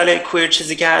مسئله کویر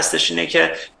چیزی که هستش اینه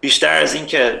که بیشتر از این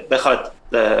که بخواد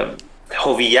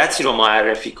هویتی رو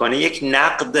معرفی کنه، یک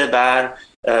نقد بر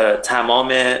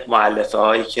تمام مؤلفه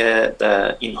هایی که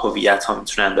این هویت ها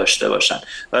میتونن داشته باشن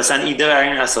و اصلا ایده بر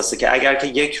این اساسه که اگر که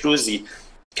یک روزی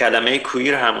کلمه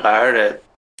کویر هم قراره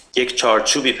یک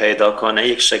چارچوبی پیدا کنه،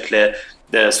 یک شکل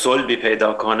صلبی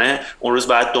پیدا کنه، اون روز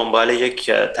باید دنبال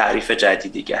یک تعریف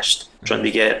جدیدی گشت، چون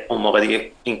دیگه اون موقع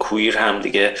دیگه این کویر هم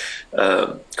دیگه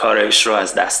کارش رو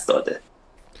از دست داده.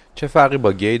 چه فرقی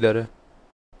با گی داره؟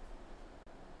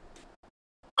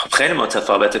 خب خیلی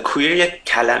متفاوته. کویر یک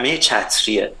کلمه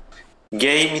چتریه.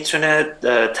 گی میتونه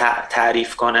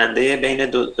تعریف کننده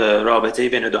رابطه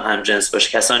بین دو همجنس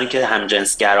باشه، کسانی که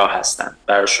همجنسگرا هستن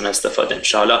براشون استفاده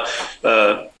میشه. حالا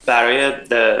برای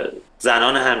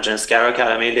زنان همجنسگرا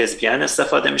کلمه لزبیان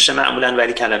استفاده میشه معمولا،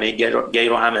 ولی کلمه گی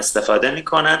رو هم استفاده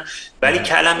میکنن. ولی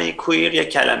کلمه کویر یک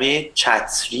کلمه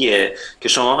چتریه که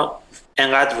شما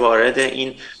انقدر وارد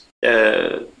این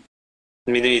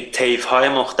میدونید طیف‌های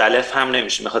مختلف هم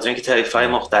نمیشه، بخاطر اینکه طیف‌های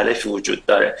مختلفی وجود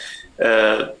داره.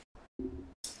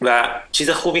 و چیز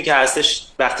خوبی که هستش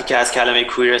وقتی که از کلمه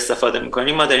کویر استفاده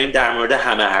میکنیم، ما داریم در مورد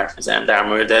همه حرف میزنیم، در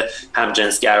مورد هم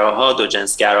جنسگراها، دو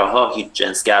جنسگراها، هیچ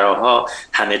جنسگراها،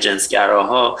 همه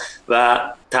جنسگراها و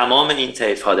تمام این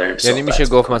طیف‌ها داریم صحبت. یعنی میشه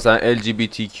گفت مثلا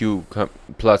LGBTQ+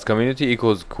 community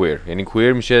equals queer، یعنی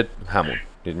کویر میشه همون،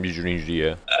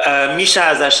 اینجوریه میشه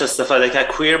ازش استفاده کرد.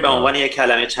 کویر به عنوان یک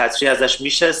کلمه چتری ازش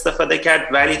میشه استفاده کرد،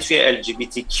 ولی توی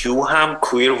LGBTQ هم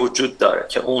کویر وجود داره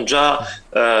که اونجا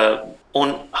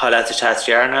اون حالت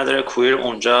چتریه رو نداره. کویر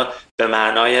اونجا به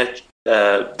معنای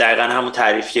دقیقا همون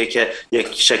تعریفیه که یک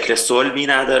شکل صلبی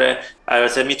نداره،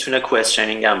 البته میتونه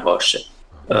کوئسچنینگ هم باشه.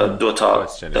 دو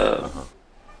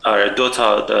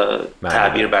تا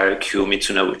تعبیر برای کیو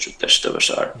میتونه وجود داشته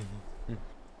باشه. آره.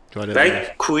 ولی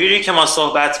کویری که ما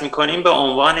صحبت میکنیم به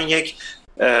عنوان یک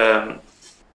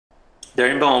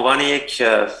داریم به عنوان یک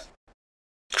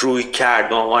روی کرد،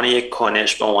 به عنوان یک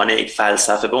کنش، به عنوان یک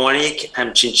فلسفه، به عنوان یک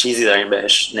همچین چیزی داریم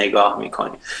بهش نگاه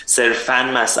میکنیم. صرفاً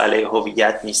مسئله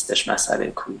هویت نیستش مسئله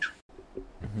کویر.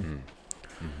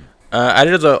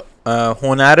 علیرضا،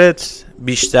 هنرت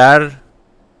بیشتر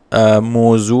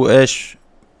موضوعش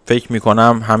فکر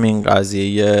میکنم همین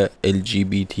قضیه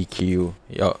LGBTQ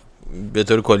یا به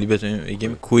طور کلی بتونیم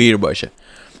بگیم کویر باشه.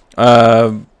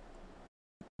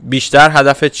 بیشتر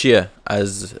هدفت چیه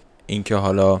از اینکه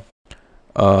حالا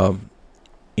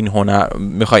این هنر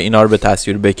میخوای اینا رو به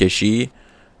تصویر بکشی؟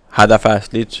 هدف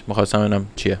اصلیت میخواستم ببینم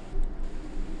چیه؟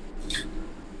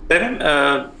 ببین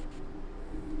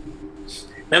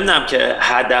نمیدونم که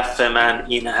هدف من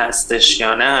این هستش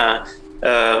یا نه.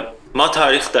 ما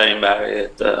تاریخ داریم برای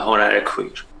هنر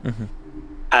کویر.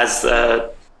 از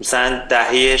مثلا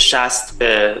دهه 60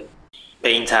 به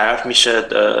این طرف میشه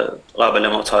قابل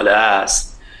مطالعه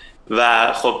است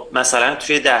و خب مثلا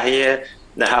توی دهه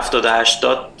 70 و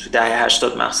 80 دهه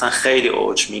 80 مثلا خیلی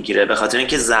اوج میگیره به خاطر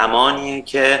اینکه زمانیه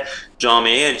که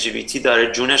جامعه LGBT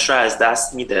داره جونش رو از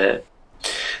دست میده،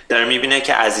 داره میبینه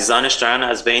که عزیزانش دارن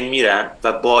از بین میرن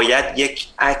و باید یک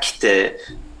اکت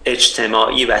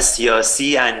اجتماعی و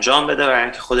سیاسی انجام بده برای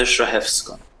اینکه خودش رو حفظ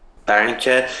کنه، برای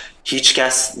اینکه هیچ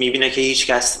کس میبینه که هیچ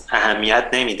کس اهمیت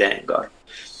نمیده انگار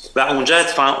و اونجا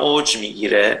اتفاقا اوج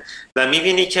میگیره و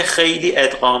میبینی که خیلی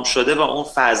ادغام شده با اون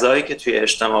فضایی که توی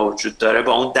اجتماع وجود داره،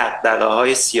 با اون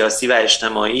دغدغه‌های سیاسی و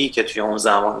اجتماعی که توی اون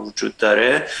زمان وجود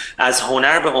داره، از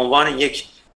هنر به عنوان یک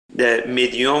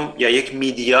میدیوم یا یک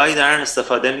میدیایی دارن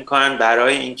استفاده میکنن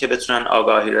برای اینکه بتونن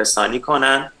آگاهی رسانی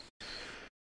کنن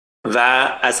و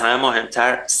از همه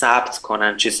مهمتر ثبت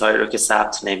کنن چیزهایی رو که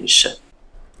ثبت نمیشه.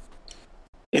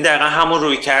 این دقیقا همون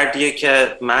روی کردیه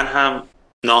که من هم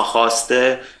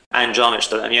ناخواسته انجامش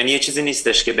دادم. یعنی یه چیزی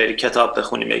نیستش که بری کتاب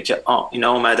بخونی بگی که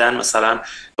اینا اومدن مثلا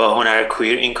با هنر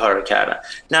کویر این کار رو کردن.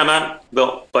 نه، من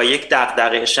با یک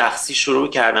دغدغه شخصی شروع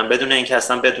کردم بدون اینکه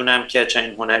اصلا بدونم که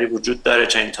چنین هنری وجود داره،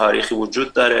 چنین تاریخی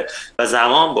وجود داره و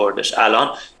زمان بردش.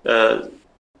 الان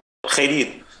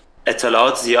خیلی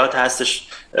اطلاعات زیاد هستش.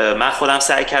 من خودم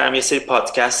سعی کردم یه سری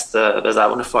پادکست به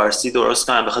زبان فارسی درست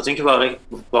کنم به خاطر اینکه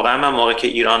واقعا من موقع که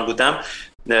ایران بودم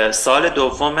سال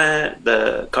دوم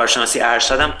کارشناسی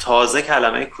ارشدم تازه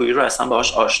کلمه کویر رو اصلا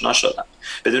باهاش آشنا شدم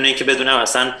بدون اینکه بدونم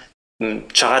اصلا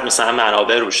چقدر مثلا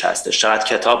منابع روش هستش، چقدر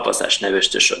کتاب واسش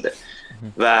نوشته شده.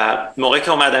 و موقعی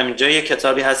که اومدم اینجا یه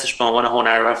کتابی هستش به عنوان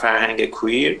هنر و فرهنگ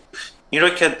کویر، این رو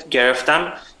که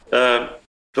گرفتم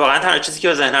واقعا تنها چیزی که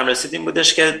به ذهنم رسید این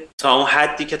بودش که تا اون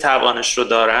حدی که توانش رو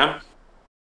دارم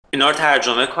اینا رو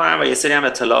ترجمه کنم و یه سری هم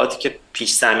اطلاعاتی که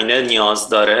پیش زمینه نیاز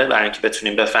داره برای اینکه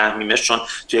بتونیم بفهمیمش، چون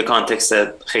توی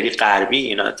کانتکست خیلی غربی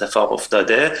اینا اتفاق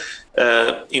افتاده،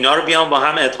 اینا رو بیام با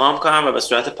هم ادغام کنم و به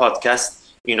صورت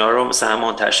پادکست اینا رو مثلا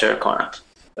منتشر کنم.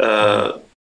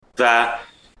 و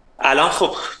الان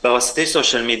خب به واسطه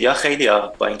سوشال میدیا خیلی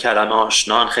با این کلمه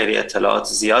آشنان، خیلی اطلاعات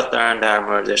زیاد دارن در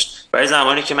موردش. برای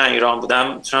زمانی که من ایران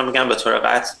بودم میتونم بگم به طور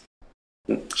قطع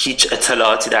هیچ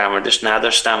اطلاعاتی در موردش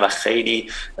نداشتم و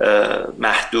خیلی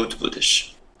محدود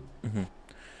بودش.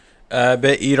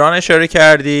 به ایران اشاره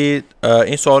کردید.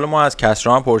 این سوال ما از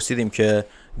کسرا هم پرسیدیم که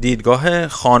دیدگاه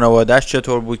خانواده‌اش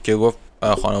چطور بود، که گفت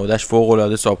خانواده‌اش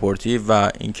فوق‌العاده ساپورتیو و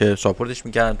اینکه ساپورتش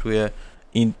میکردن توی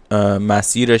این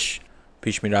مسیرش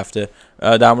پیش میرفته.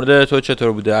 در مورد تو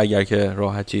چطور بوده اگر که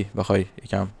راحتی بخوای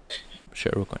یکم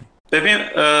شیر بکنی؟ ببین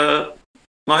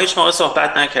ما هیچ موقع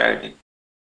صحبت نکردیم.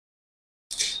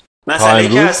 مسئله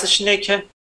که هستش اینه که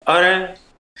آره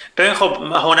ببین خب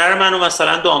هنر منو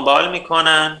مثلا دنبال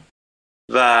میکنن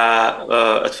و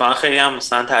اتفاقا خیلی هم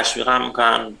مثلا تشویق هم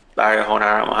میکنن برای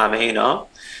هنرم و همه اینا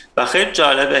و خیلی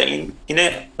جالبه.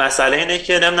 اینه مسئله اینه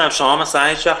که نمیدونم شما مثلا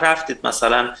هیچ وقت رفتید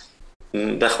مثلا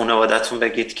به خانواده‌تون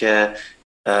بگید که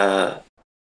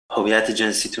هویت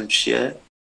جنسیتون چیه؟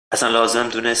 اصلا لازم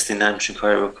دونستین همچین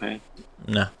کاری بکنید؟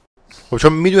 نه. خب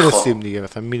چون میدونستیم دیگه،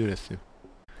 مثلا میدونستیم.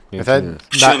 مثلا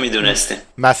چیو میدونستیم؟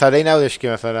 مسئله ای نبودش که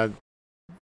مثلا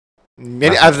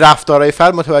یعنی از رفتارهای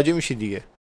فرد متوجه میشی دیگه.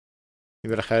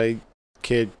 بالاخره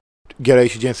که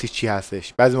گرایش جنسی چی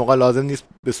هستش. بعضی موقع لازم نیست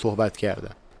به صحبت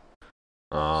کردن.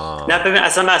 نه ببین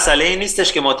اصلا مسئله این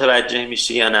نیستش که متوجه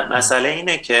میشی یا نه. مسئله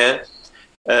اینه که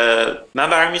من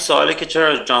برام این سواله که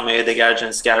چرا جامعه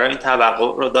دگرجنسگرا این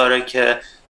توقع رو داره که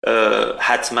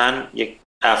حتما یک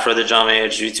افراد جامعه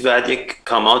LGBT باید یک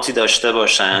کاماتی داشته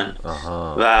باشن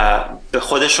و به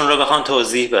خودشون رو بخوان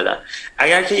توضیح بدن.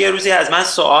 اگر که یه روزی از من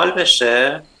سوال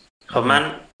بشه، خب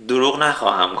من دروغ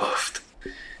نخواهم گفت،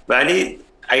 ولی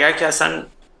اگر که اصلا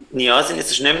نیازی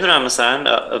نیستش، نمیدونم مثلا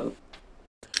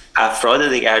افراد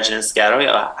دیگر جنسگرا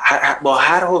یا با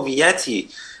هر هویتی،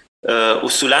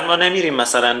 اصولا ما نمیریم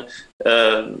مثلا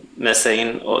مثل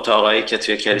این اتاقایی که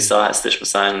توی کلیسا هستش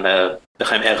مثلا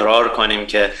بخوایم اقرار کنیم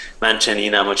که من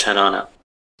چنینم و چنانم.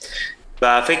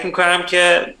 و فکر میکنم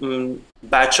که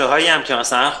بچه هایی هم که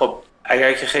مثلا خب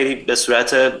اگر که خیلی به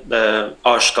صورت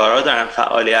آشکارا دارن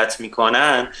فعالیت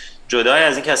میکنن، جدای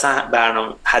از این که اصلا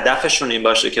برنامه هدفشون این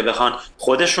باشه که بخوان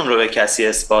خودشون رو به کسی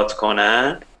اثبات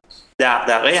کنن،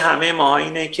 دغدغه همه ما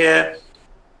اینه که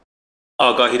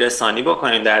آگاهی رسانی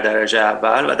بکنیم در درجه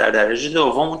اول، و در درجه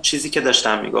دوم اون چیزی که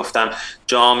داشتم میگفتم،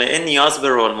 جامعه نیاز به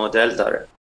رول مدل داره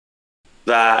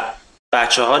و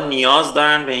بچه ها نیاز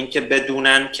دارن به این که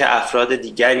بدونن که افراد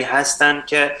دیگری هستن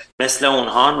که مثل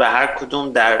اونهان و هر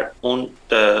کدوم در اون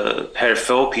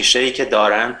حرفه و پیشه‌ای که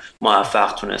دارن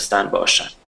موفق تونستن باشن.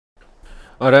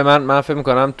 آره من فکر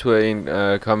میکنم تو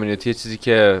این کامیونیتی چیزی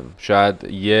که شاید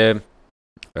یه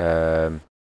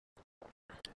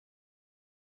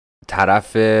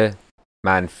طرف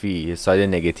منفی، یه ساید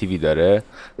نگاتیوی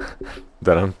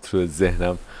دارم تو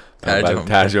ذهنم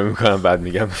ترجمه میکنم بعد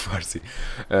میگم به فارسی،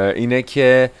 اینه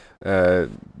که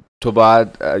تو باید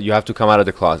you have to come out of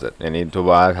the closet، یعنی تو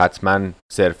باید حتما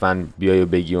صرفا بیای و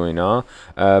بگی و اینا.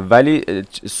 ولی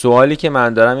سوالی که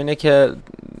من دارم اینه که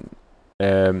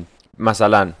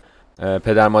مثلا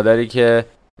پدر مادری که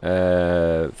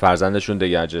فرزندشون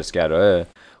دیگر جنسگراه،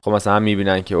 خب مثلا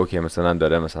میبینن که اوکی مثلا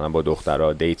داره مثلا با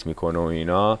دخترها دیت میکنه و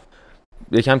اینا،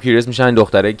 یکم کیوریوس میشن این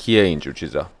دختره کیه اینجور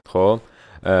چیزا. خب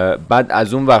بعد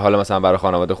از اون ور حالا مثلا برای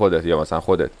خانواده خودت یا مثلا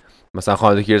خودت مثلا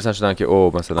خانواده کیوریوس نشدن که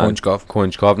او مثلا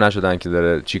کنجکاو نشدن که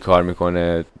داره چی کار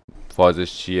میکنه،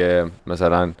 فازش چیه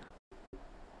مثلا؟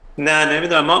 نه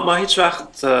نمیدونم، ما هیچ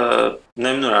وقت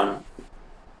نمیدونم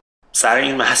سر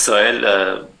این مسائل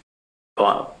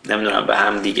نمیدونم به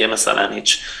هم دیگه مثلا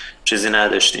هیچ چیزی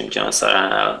نداشتیم که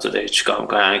مثلا تو داری چیکار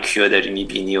میکنی، کیو داری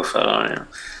میبینی و فلان.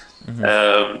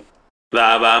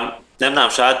 و نمیدونم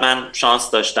شاید من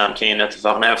شانس داشتم که این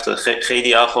اتفاق نیفتاد.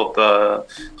 خیلی ها خب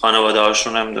خانواده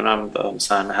هاشون نمیدونم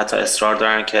مثلا حتی اصرار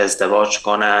دارن که ازدواج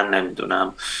کنن،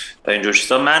 نمیدونم اینجور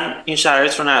چیزا. من این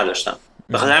شرایط رو نداشتم،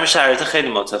 بخاطر همین شرایط خیلی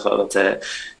متفاوته.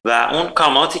 و اون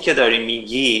کاماتی که داری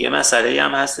میگی یه مسئله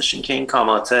هم هستش، این که این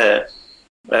کاماته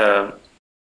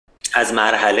از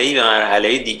مرحله‌ای به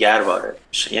مرحله دیگر وارد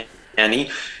میشه.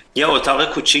 یعنی یه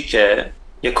اتاق کوچیکه،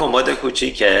 یه کمد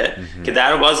کوچیکه که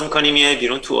در رو باز میکنی میای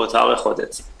بیرون تو اتاق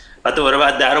خودت، بعد دوباره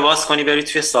باید در رو باز کنی بری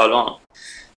توی سالن،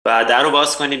 و در رو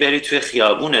باز کنی بری توی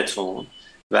خیابونتون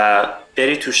و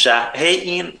بری تو شهر. هی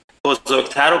این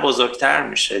بزرگتر و بزرگتر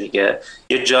میشه دیگه.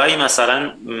 یه جایی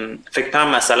مثلا فکر کنم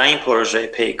مثلا این پروژه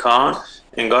پیکان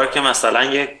انگار که مثلا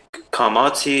یه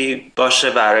کاماتی باشه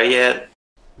برای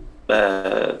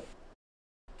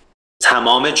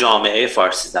تمام جامعه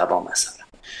فارسی زبان مثلا،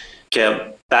 که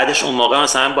بعدش اون موقع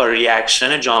مثلا با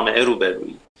ریاکشن جامعه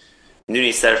روبرویی،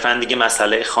 میدونی صرفا دیگه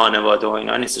مسئله خانواده و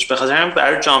اینا نیستش. به خاطر همین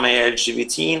برای جامعه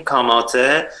LGBT این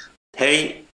کاماته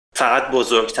هی فقط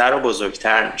بزرگتر و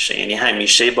بزرگتر میشه. یعنی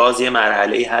همیشه باز یه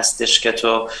مرحله‌ای هستش که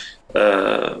تو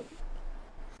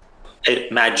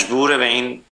مجبور به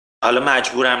این، حالا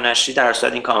مجبورم نشی در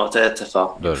صورت این کاماته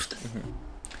اتفاق میفته.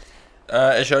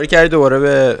 اشاره کردی دوباره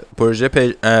به پروژه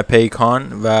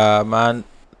پیکان و من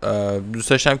دوست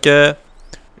داشتم که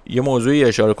یه موضوعی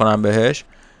اشاره کنم بهش.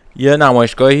 یه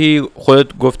نمایشگاهی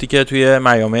خودت گفتی که توی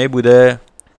میامی بوده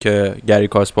که گری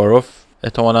کاسپاروف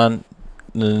احتمالاً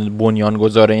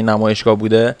بنیانگذار این نمایشگاه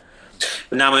بوده.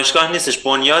 نمایشگاه نیستش،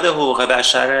 بنیاد حقوق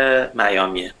بشر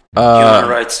میامیه، Human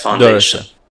Rights Foundation.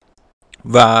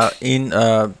 و این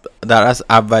در اصل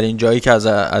اولین جایی که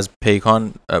از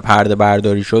پیکان پرده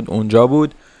برداری شد اونجا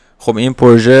بود. خب این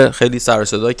پروژه خیلی سر و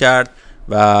صدا کرد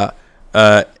و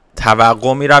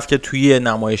توقع میرفت که توی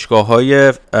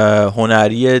نمایشگاه‌های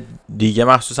هنری دیگه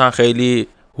مخصوصا خیلی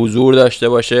حضور داشته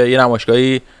باشه. یه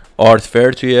نمایشگاهی آرت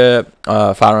فر توی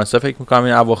فرانسه فکر میکنم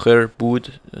این اواخر بود،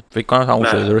 فکر کنم تموم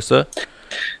شده، درسته؟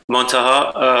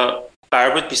 منتها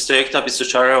قرار بود 21 تا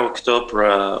 24 اکتبر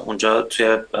اونجا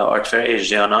توی آرت فر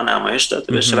ایژیانا نمایش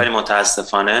داده بشه، ولی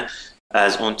متاسفانه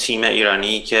از اون تیم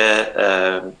ایرانی که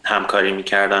همکاری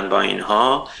میکردن با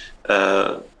اینها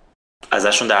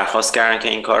ازشون درخواست کردن که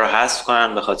این کار رو حذف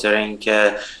کنن، به خاطر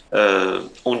اینکه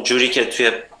اون جوری که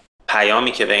توی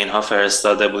پیامی که به اینها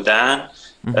فرستاده بودن،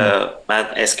 من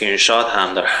اسکرین شات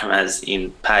هم دارم از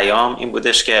این پیام، این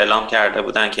بودش که اعلام کرده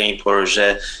بودن که این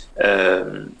پروژه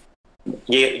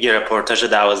یه رپورتاژ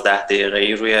 12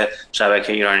 دقیقه‌ای روی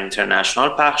شبکه ایران اینترنشنال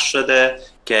پخش شده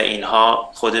که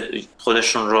اینها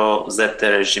خودشون رو ضد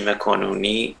رژیم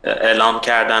کنونی اعلام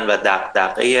کردن و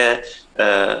دغدغه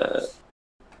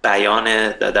بیان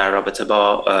در رابطه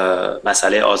با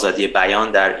مسئله آزادی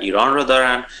بیان در ایران رو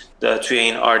دارن توی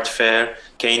این آرت فیر،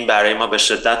 که این برای ما به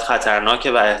شدت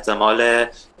خطرناکه و احتمال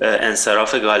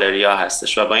انصراف گالریا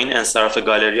هستش و با این انصراف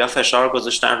گالریا فشار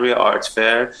گذاشتن روی آرت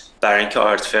فیر برای اینکه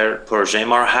آرت فیر پروژه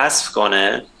ما رو حذف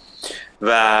کنه.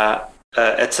 و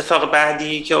اتفاق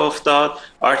بعدی که افتاد،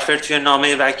 آرت فیر توی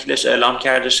نامه وکیلش اعلام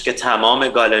کردش که تمام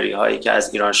گالری هایی که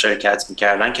از ایران شرکت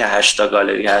میکردن که 8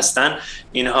 گالری هستن،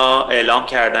 اینها اعلام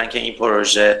کردن که این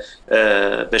پروژه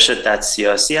به شدت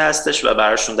سیاسی هستش و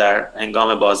براشون در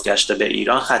هنگام بازگشت به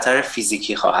ایران خطر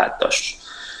فیزیکی خواهد داشت.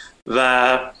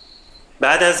 و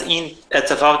بعد از این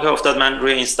اتفاق که افتاد، من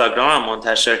روی اینستاگرامم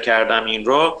منتشر کردم این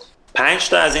رو. 5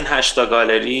 تا از این 8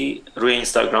 گالری روی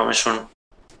اینستاگرامشون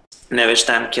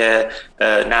نوشتن که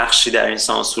نقشی در این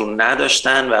سانسور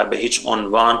نداشتن و به هیچ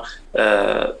عنوان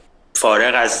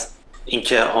فارغ از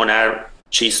اینکه هنر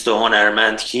چیست و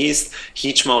هنرمند کیست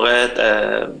هیچ موقع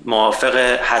موافق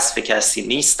حذف کسی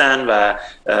نیستن و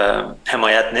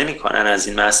حمایت نمیکنن از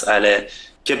این مسئله.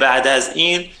 که بعد از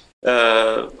این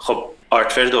خب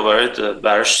آرت فیر دوباره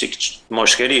براش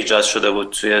مشکلی ایجاد شده بود.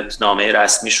 توی نامه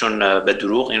رسمیشون به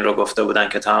دروغ این رو گفته بودن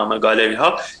که تمام گالری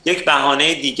ها یک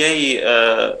بهانه دیگه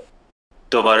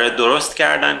دوباره درست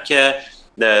کردن که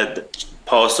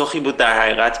پاسخی بود در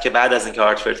حقیقت که بعد از اینکه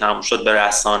آرت فیر تموم شد به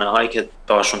رسانه هایی که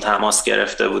باشون تماس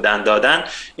گرفته بودن دادن.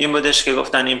 این بودش که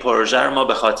گفتن این پروژه رو ما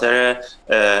به خاطر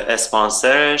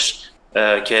اسپانسرش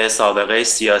که سابقه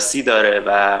سیاسی داره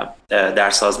و در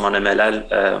سازمان ملل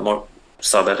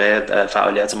سابقه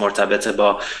فعالیت مرتبط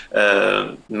با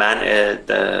منع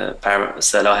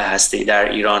سلاح هسته‌ای در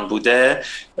ایران بوده،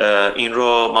 این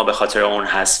رو ما به خاطر اون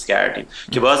حذف کردیم.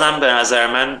 که بازم به نظر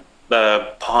من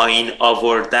پایین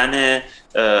آوردن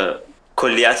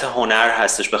کلیت هنر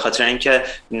هستش، به خاطر اینکه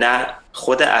نه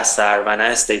خود اثر و نه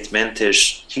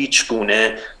استیتمنتش هیچ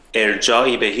گونه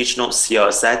ارجاعی به هیچ نوع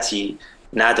سیاستی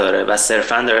نداره و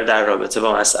صرفاً داره در رابطه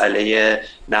با مسئله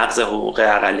نقض حقوق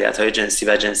اقلیت‌های جنسی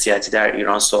و جنسیتی در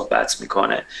ایران صحبت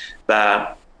میکنه. و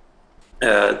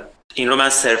این رو من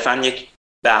صرفاً یک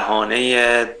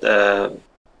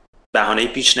بهانه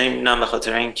پیش نمی‌بینم، به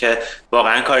خاطر اینکه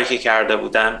واقعاً کاری که کرده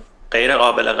بودن غیر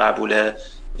قابل قبوله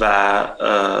و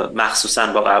مخصوصاً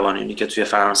با قوانینی که توی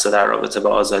فرانسه در رابطه با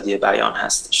آزادی بیان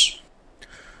هستش.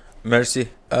 مرسی.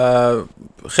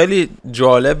 خیلی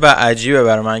جالب و عجیبه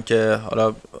برای من که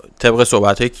حالا طبق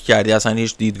صحبتایی که کردی اصلا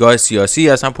هیچ دیدگاه سیاسی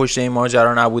اصلا پشت این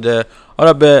ماجرا نبوده.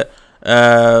 حالا به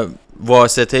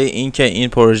واسطه این که این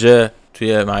پروژه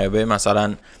توی میابه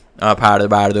مثلا پرده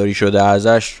برداری شده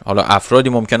ازش، حالا افرادی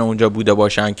ممکنه اونجا بوده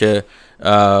باشن که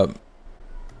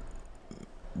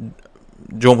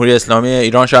جمهوری اسلامی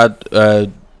ایران شاید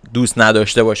دوست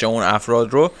نداشته باشه اون افراد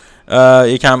رو،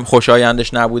 یکم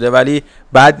خوشایندش نبوده، ولی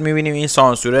بعد میبینیم این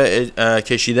سانسوره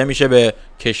کشیده میشه به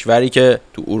کشوری که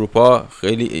تو اروپا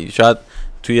خیلی شاید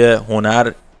توی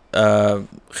هنر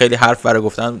خیلی حرف برای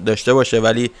گفتن داشته باشه،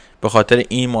 ولی به خاطر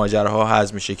این ماجراها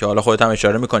حذف میشه. که حالا خودت هم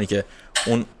اشاره میکنی که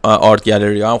اون آرت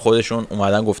گالری ها هم خودشون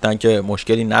اومدن گفتن که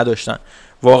مشکلی نداشتن.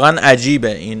 واقعا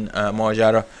عجیبه این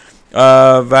ماجرا،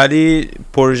 ولی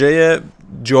پروژه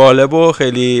جالب و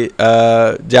خیلی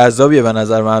جذابیه به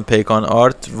نظر من. پیکان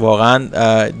آرت واقعا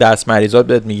دست مریضات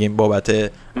بهت میگیم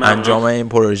بابت انجام این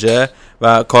پروژه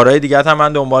و کارهای دیگه هم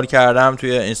من دنبال کردم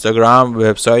توی اینستاگرام،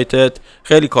 وبسایتت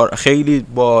خیلی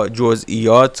با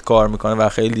جزئیات کار میکنه و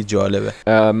خیلی جالبه.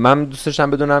 من دوست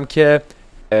داشتم بدونم که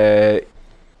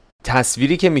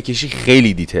تصویری که میکشی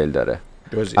خیلی دیتیل داره.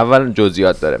 اولا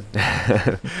جزئیات داره.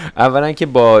 اولا که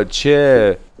با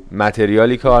چه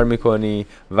متریالی کار میکنی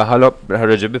و حالا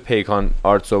راجع به پیکان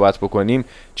آرت صحبت بکنیم،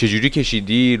 چجوری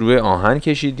کشیدی؟ روی آهن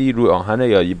کشیدی؟ روی آهن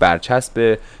یا یه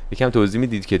برچسب؟ یکم توضیح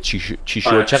میدید که چی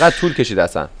شد؟ چقدر طول کشید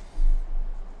اصلا؟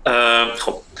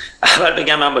 خب اول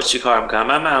بگم من با چی کار میکنم.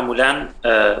 من معمولا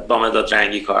با مداد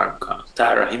رنگی کار میکنم،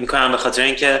 طراحی میکنم، به خاطر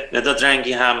اینکه مداد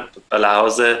رنگی هم به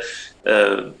لحاظ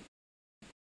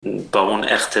با اون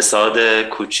اقتصاد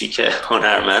کوچیک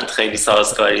هنرمند خیلی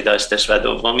سازگاری داشتش و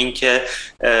دوم این که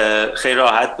خیلی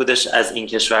راحت بودش از این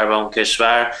کشور به اون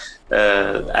کشور،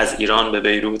 از ایران به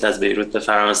بیروت، از بیروت به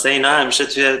فرانسه، اینا همیشه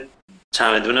توی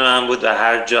چمدون من بود و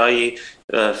هر جایی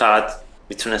فقط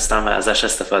میتونستم ازش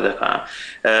استفاده کنم.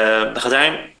 به خاطر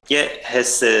این یه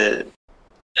حس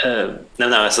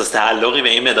نمیدونم احساس تعلقی به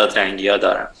این مداد رنگی ها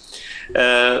دارم.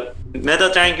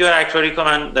 مداد رنگی و اکریلیک رو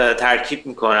من ترکیب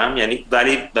میکنم، یعنی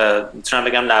ولی میتونم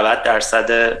بگم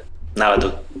 90% 95%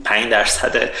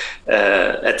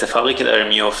 اتفاقی که داره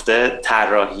میفته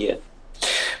طراحیه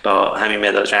با همین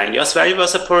مداد رنگی هست. ولی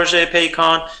واسه پروژه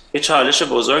پیکان یه چالش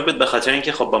بزرگ بود، به خاطر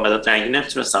اینکه خب با مداد رنگی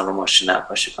نمیتونستم رو ماشین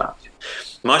نقاشی کنم.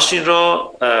 ماشین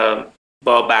رو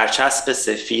با برچسب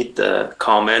سفید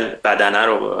کامل بدنه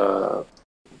رو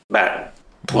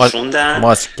پوشوندن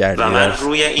ماسک کردی و من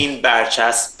روی این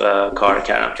برچسب کار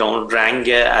کردم که اون رنگ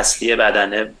اصلی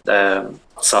بدنه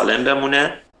سالم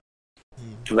بمونه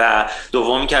و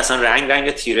دومی که اصلا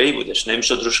رنگ تیره‌ای بودش،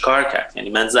 نمیشد روش کار کرد. یعنی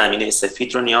من زمینه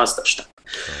سفید رو نیاز داشتم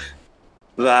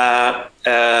و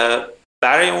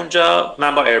برای اونجا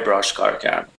من با ایربراش کار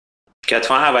کردم که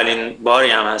اتفاقا اولین باری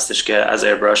هم هستش که از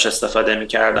ایربراش استفاده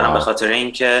می‌کردم، به خاطر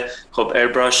اینکه خب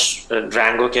ایربراش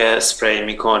رنگو که اسپری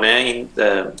میکنه این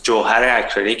جوهر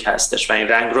اکریلیک هستش و این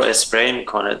رنگ رو اسپری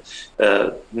میکنه،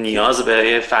 نیاز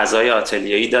به فضای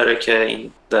آتلیه‌ای داره که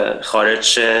این خارج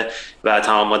شه و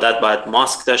تمام مدت باید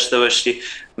ماسک داشته باشی.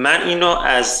 من اینو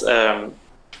از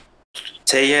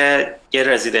طی یه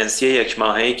رزیدنسی 1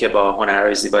 ماهه‌ای که با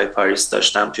هنرهای زیبای پاریس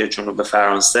داشتم توی جنوب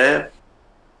فرانسه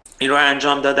این رو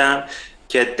انجام دادم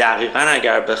که دقیقاً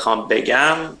اگر بخوام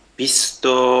بگم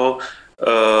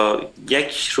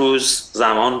 21 روز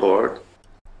زمان برد.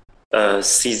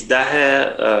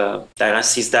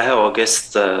 13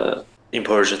 آگوست این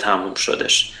پروژه تموم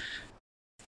شدش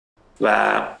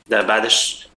و در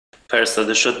بعدش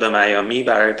فرستاده شد به میامی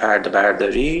برای پرده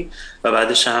برداری و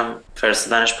بعدش هم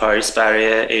فرستادنش پاریس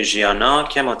برای ایژیانا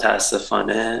که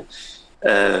متاسفانه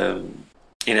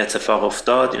این اتفاق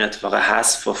افتاد، این اتفاق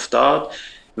حذف افتاد.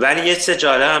 ولی یه چیز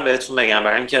جالب هم بهتون بگم،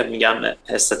 برای اینکه میگم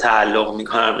حس تعلق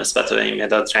میکنم نسبت به این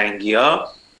مداد رنگی ها،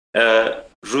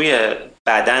 روی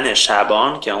بدن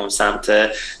شبان که اون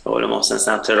سمت قول محسن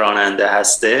سمت راننده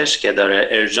هستش که داره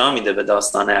ارجاع میده به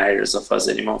داستان علیرضا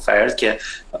فاضلی منفرد که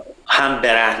هم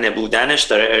برهنه بودنش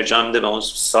داره ارجاع میده به اون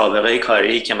سابقه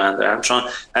کاری که من دارم، چون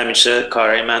همیشه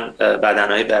کارهای من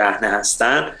بدنهای برهنه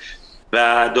هستن.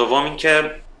 و دوم این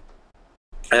که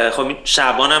خب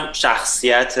شبانم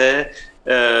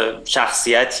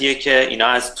شخصیتیه که اینا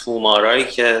از تومارایی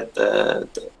که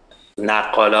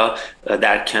نقالا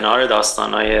در کنار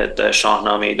داستانهای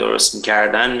شاهنامه‌ای درست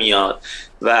میکردن میاد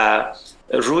و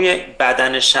روی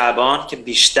بدن شبان که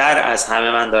بیشتر از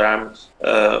همه من دارم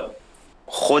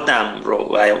خودم رو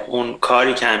و اون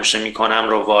کاری که همیشه میکنم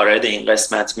رو وارد این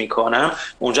قسمت میکنم،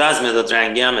 اونجا از مداد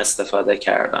رنگی هم استفاده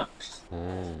کردم.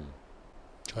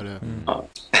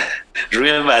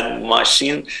 روی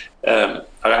ماشین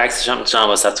عکسش هم میتونم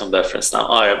واسهتون بفرستم.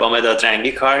 آره با مداد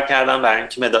رنگی کار کردم برای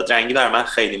اینکه مداد رنگی برای من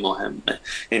خیلی مهمه.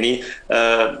 یعنی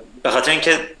به خاطر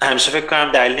اینکه همیشه فکر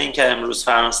کنم دلیل اینکه امروز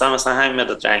فرانسه مثلا همین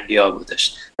مداد رنگی ها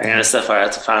بودش، اگر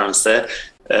سفارت فرانسه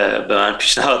به من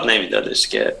پیشنهاد نمیدادش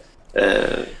که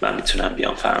من میتونم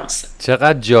بیام فرانسه.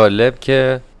 چقدر جالب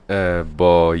که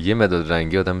با یه مداد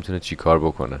رنگی آدم میتونه چی کار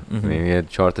بکنه. یعنی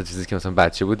 4 تا چیزی که مثلا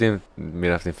بچه بودیم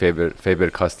میرفتیم فیبر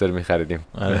کاستل میخریدیم،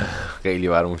 خیلی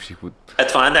برامون شیک بود.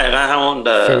 اتفاقا دقیقا همون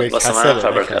واسه من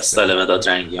فیبر کاستل مداد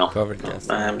رنگی هم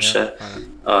من همیشه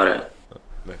آره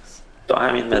تو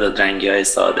همین مداد رنگی های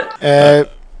ساده.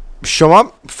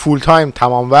 شما فول تایم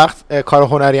تمام وقت کار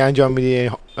هنری انجام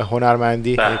میدی،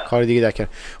 هنرمندی کار دیگه دکر.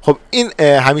 خب این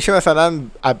همیشه مثلا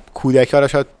کودکی ها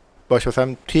شاید باشه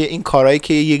مثلا توی این کارهایی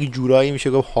که یک جورایی میشه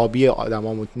گفت هابی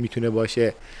آدما میتونه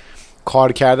باشه،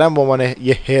 کار کردن به عنوان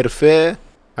یه حرفه،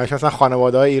 همیشه مثلا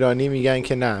خانواده‌های ایرانی میگن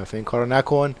که نه مثلا این کارو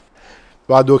نکن،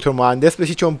 باید دکتر مهندس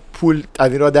بشی چون پول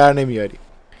از این راه در نمیاری.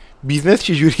 بیزنس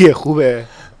چجوریه؟ خوبه؟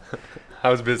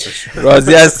 هاوز بیزنس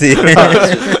راضی هستی؟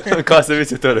 کاسبی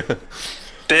چطوره؟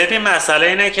 ببین مسئله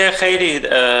اینه که خیلی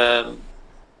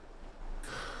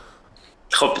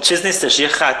خب چیز نیستش، یه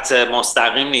خط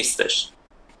مستقیم نیستش.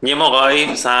 یه موقعی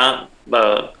مثلا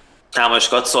با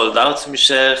نمایشگاه سولد اوت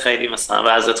میشه، خیلی مثلا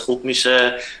وضعیت خوب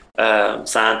میشه،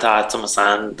 مثلا تا حتی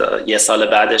مثلا 1 سال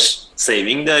بعدش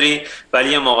سیوینگ داری، ولی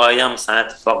یه موقعی هم مثلا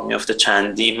اتفاق میفته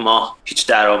چندین ماه هیچ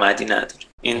درآمدی نداری.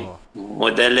 این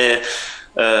مدل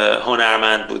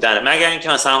هنرمند بودنه، مگر اینکه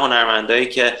مثلا هنرمندایی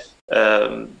که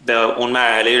به اون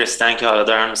مرحله رسیدن که حالا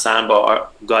دارن مثلا با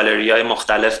گالری‌های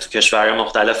مختلف تو کشورهای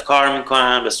مختلف کار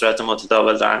میکنن، به صورت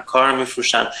متداول دارن کار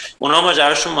میفروشن، اونا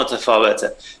ماجراشون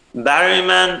متفاوته. برای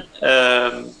من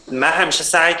همیشه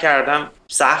سعی کردم،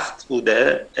 سخت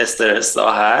بوده، استرس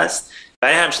هست،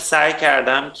 ولی همیشه سعی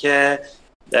کردم که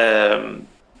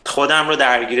خودم رو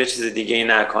درگیر چیز دیگه ای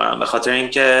نکنم، به خاطر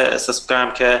اینکه احساس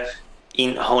میکنم که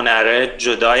این هنره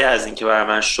جدای از اینکه برای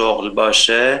من شغل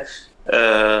باشه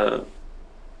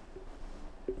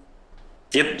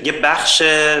یه بخش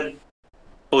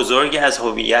بزرگی از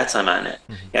هویت منه.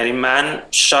 یعنی من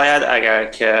شاید اگر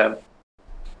که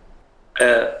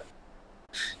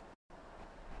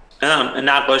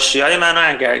نقاشی های منو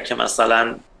اگر که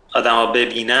مثلا آدم ها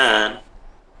ببینن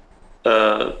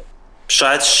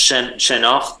شاید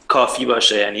شناخت کافی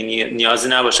باشه، یعنی نیازی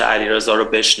نباشه علیرضا رو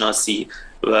بشناسی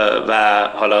و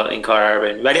حالا این کار رو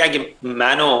ببینی. ولی اگه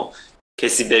منو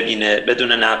کسی ببینه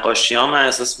بدون نقاشی ها، من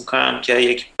احساس میکنم که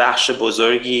یک بخش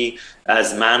بزرگی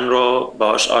از من رو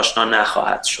باهاش آشنا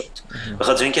نخواهد شد، به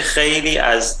خاطر اینکه خیلی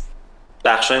از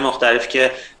بخش‌های مختلف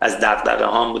که از دغدغه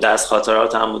هام بوده، از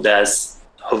خاطرات هم بوده، از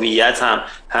هویت هم،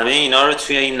 همه اینا رو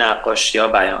توی این نقاشی ها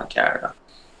بیان کردم.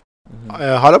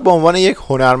 حالا به عنوان یک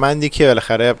هنرمندی که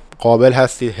بالاخره قابل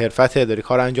هستی، حرفته، داری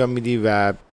کار انجام میدی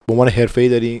و به عنوان حرفه‌ای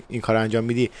داری این کار انجام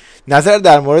میدی، نظر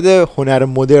در مورد هنر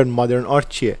مدرن آرت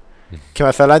چیه؟ که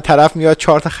مثلا طرف میاد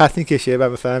 4 تا خط میکشه و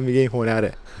مثلا میگه این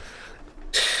هنره.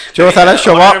 چون مثلا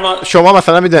شما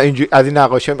مثلا میدونید اینجوری از این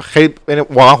نقاشی خیلی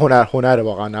واقعا هنره،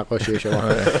 واقعا نقاشی شما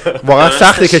واقعا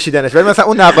سخت کشیدنش، ولی مثلا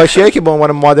اون نقاشیایی که به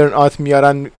عنوان مدرن آرت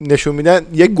میارن نشون میدن،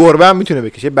 یک گربه هم میتونه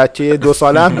بکشه، بچه 2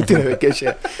 ساله هم میتونه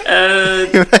بکشه.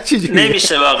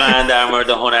 نمیشه واقعا در مورد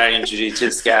هنر اینجوری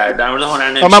چیز کرد. در مورد هنر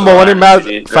نمیشه. من به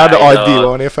عنوان فرد عادی،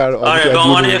 به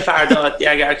عنوان فرد عادی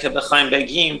اگر که بخوایم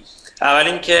بگیم، اول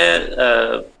اینکه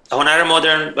هنر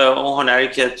مدرن به اون هنری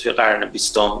که توی قرن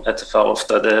 20 اتفاق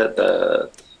افتاده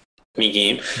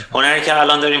میگیم. هنری که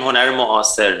الان داریم هنر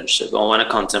معاصر میشه، به عنوان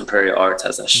contemporary art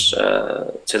ازش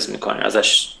چیز میکنیم،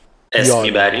 ازش اسم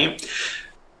میبریم.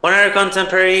 هنر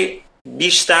contemporary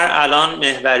بیشتر الان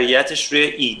محوریتش روی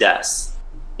ایده است،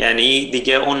 یعنی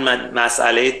دیگه اون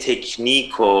مسئله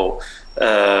تکنیک و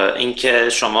اینکه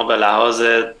شما به لحاظ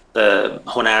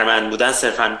هنرمند بودن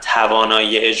صرفا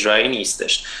توانایی اجرایی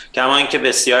نیستش، کما اینکه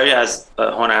بسیاری از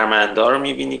هنرمندا رو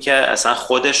میبینی که اصلا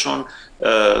خودشون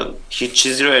هیچ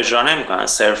چیزی رو اجرا نمیکنن،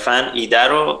 صرفا ایده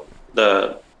رو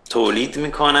تولید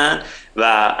میکنن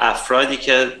و افرادی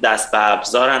که دست به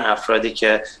ابزارن، افرادی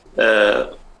که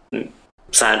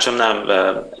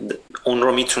اون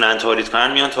رو میتونن تولید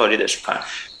کنن، میان تولیدش میکنن.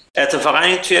 اتفاقا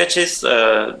این توی چیز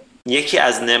یکی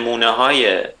از نمونه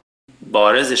های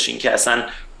بارزش این که اصلا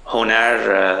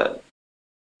هنر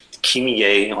کی میگه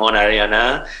این هنر یا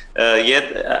نه،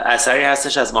 یه اثری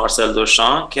هستش از مارسل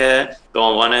دوشان که به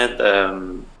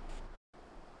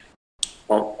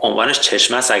عنوانش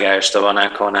چشمه است اگر اشتباه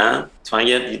نکنم. تو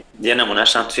یه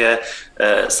نمونهش هم توی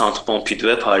سانت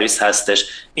پومپیدو پاریس هستش.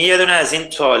 این یه دونه از این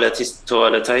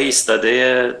توالت‌های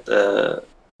ایستاده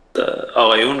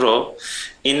آقایون رو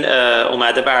این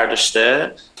اومده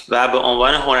برداشته و به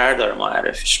عنوان هنر داره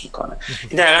معرفیش میکنه.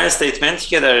 این دقیقا استیتمنتی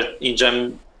که داره اینجا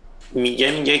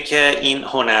میگه که این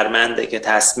هنرمنده که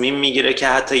تصمیم میگیره که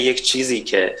حتی یک چیزی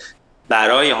که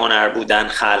برای هنر بودن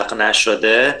خلق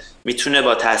نشده میتونه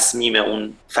با تصمیم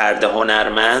اون فرد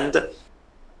هنرمند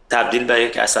تبدیل به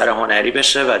یک اثر هنری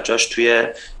بشه و جاش توی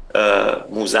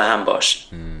موزه هم باشه.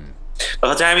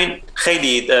 بخاطر همین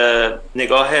خیلی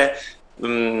نگاه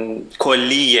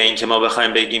کلیه این که ما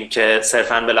بخوایم بگیم که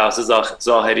صرفاً به لحاظ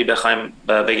ظاهری بخوایم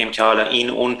بگیم که حالا این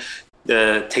اون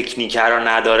تکنیکه رو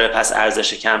نداره پس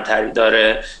ارزش کمتری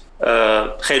داره.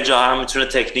 خیلی جاها هم میتونه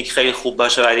تکنیک خیلی خوب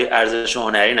باشه ولی ارزش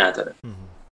هنری نداره،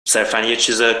 صرفاً یه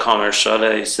چیز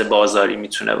کامرشال، یه چیز بازاری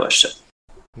میتونه باشه.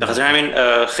 بخاطر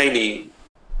همین خیلی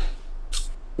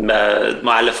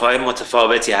مؤلفه‌های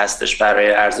متفاوتی هستش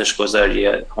برای ارزش گذاری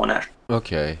هنر.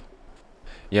 اوکی.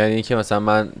 یعنی که مثلا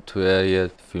من توی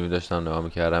یه فیلمی داشتم نگاه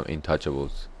میکردم،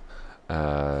 Intouchables،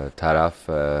 طرف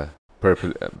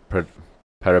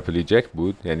پراپلیجیک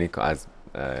بود، یعنی از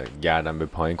گردن به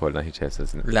پایین کلا هیچ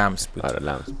احساسی نداشت. لمس بود. آره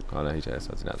لمس بود، کلا هیچ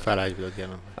احساسی نداشت. فرج بود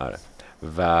گردن. آره.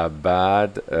 و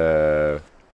بعد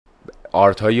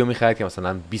آرت هایی رو میخرید که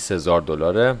مثلا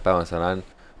 $20,000 و مثلا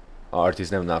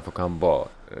آرتیست نمیدونم فکر کنم با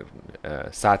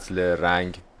سطل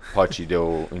رنگ پاچیده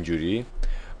و اینجوری.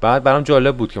 بعد برام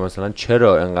جالب بود که مثلا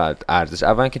چرا اینقدر ارزش،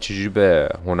 اولا که چجوری به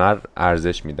هنر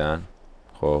ارزش میدن،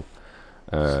 خب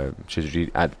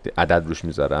چجوری عدد روش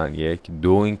میذارن، یک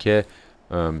دو اینکه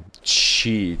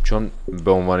چی، چون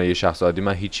به عنوان یه شخص عادی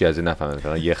من هیچی از این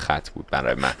نفهمیدم، یه خط بود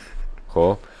برای من،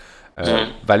 خب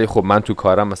ولی خب من تو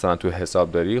کارم مثلا تو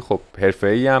حسابداری خب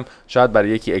حرفه‌ای ام، شاید برای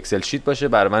یکی اکسل شیت باشه،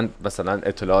 برای من مثلا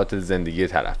اطلاعات زندگی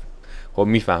طرف. خب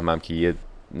میفهمم که یه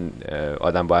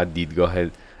آدم باید دیدگاه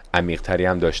عمیق‌تری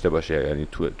هم داشته باشه، یعنی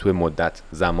تو مدت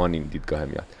زمان این دیدگاه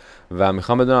میاد. و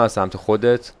میخوام بدونم از سمت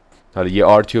خودت، حالا یه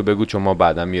آرتیو بگو چون ما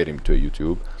بعدا میاریم تو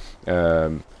یوتیوب،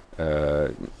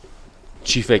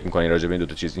 چی فکر میکنی راجع به این دو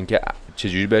تا چیز، اینکه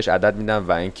چجوری بهش عدد میدن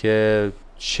و اینکه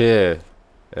چه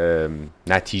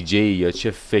نتیجه‌ای یا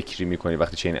چه فکری میکنی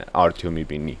وقتی چه این آرتیو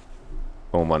میبینی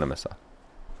به عنوان مثال؟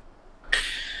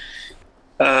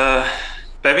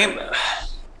 ببین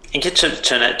اینکه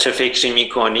چه فکری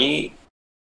میکنی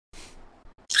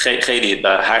خیلی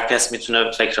هر کس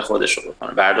میتونه فکر خودشو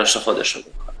بکنه، برداشت خودشو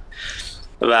بکنه.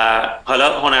 و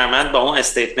حالا هنرمند با اون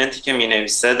استیتمنتی که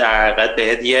مینویسه در حقیقت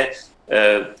بهت یه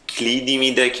کلیدی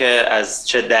میده که از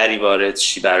چه دری وارد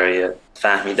شی برای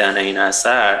فهمیدن این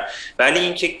اثر. ولی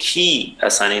اینکه کی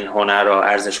اصلا این هنر رو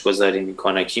ارزش گذاری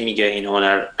میکنه، کی میگه این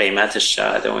هنر قیمتش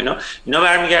چقدره و اینا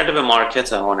برمیگرده به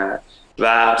مارکت هنر.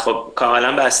 و خب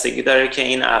کاملا بستگی داره که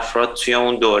این افراد توی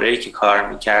اون دوره‌ای که کار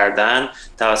میکردن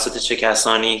توسط چه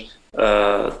کسانی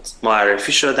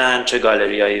معرفی شدن، چه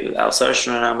گالریایی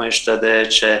آثارشون رو نمایش داده،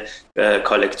 چه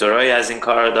کالکتورایی از این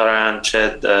کار دارن،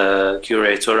 چه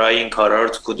کیوریتورایی این کارا رو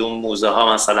تو کدوم موزه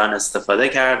ها مثلا استفاده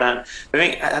کردن.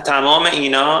 ببین تمام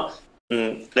اینا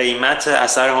قیمت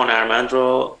اثر هنرمند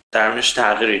رو درونش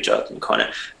تغییر ایجاد میکنه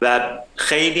و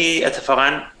خیلی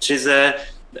اتفاقا چیز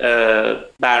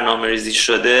برنامه ریزی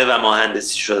شده و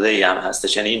مهندسی شده ای هم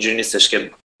هستش. یعنی اینجوری نیستش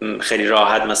که خیلی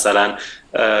راحت مثلا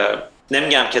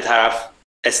نمیگم که طرف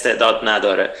استعداد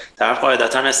نداره، طرف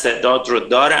قاعدتا استعداد رو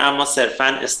داره اما صرفا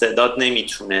استعداد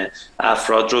نمیتونه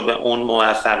افراد رو به اون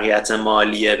موفقیت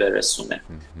مالیه برسونه،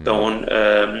 به اون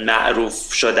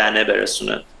معروف شدنه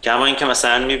برسونه. کما اینکه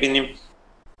مثلا میبینیم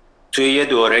توی یه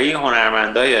دوره‌ای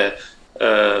هنرمندای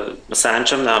مثلا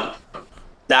چه میدونم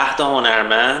 10 تا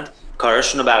هنرمند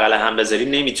کاراشون رو بغل هم بذاری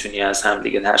نمیتونی از هم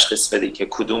دیگه تشخیص بدی که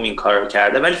کدوم این کار رو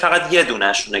کرده، ولی فقط یه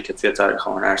دونشونه که توی تاریخ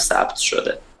هنر ثبت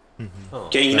شده.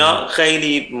 که اینا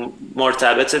خیلی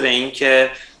مرتبطه به این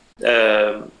که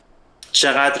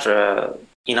چقدر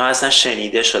اینا اصلا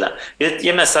شنیده شدن.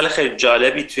 یه مثال خیلی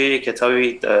جالبی توی یه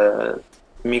کتابی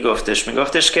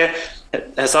میگفتش که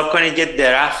حساب کنید یه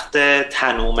درخت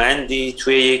تنومندی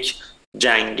توی یک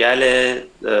جنگل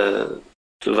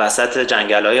تو وسط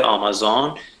جنگل‌های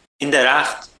آمازون این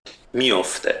درخت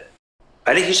میفته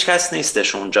ولی هیچ کس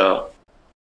نیستش اونجا.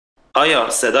 آیا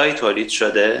صدایی تولید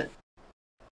شده؟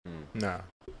 نه.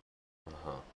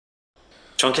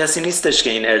 چون کسی نیستش که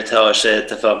این ارتعاش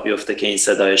اتفاق بیفته که این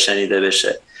صدای شنیده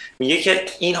بشه. میگه که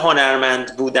این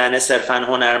هنرمند بودن، صرفا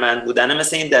هنرمند بودن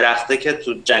مثل این درخته که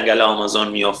تو جنگل آمازون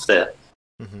میفته.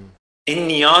 این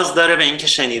نیاز داره به این که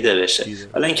شنیده بشه.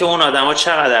 حالا اینکه اون آدما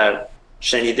چقدر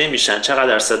شنیده میشن،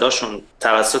 چقدر صداشون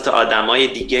توسط آدمای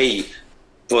دیگه‌ای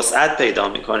وسعت پیدا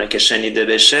میکنه که شنیده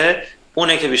بشه،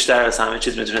 اونه که بیشتر از همه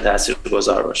چیز میتونه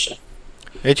تاثیرگذار باشه.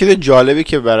 یه چیز جالبی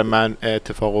که برای من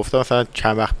اتفاق افتاد، مثلا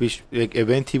چند وقت پیش یک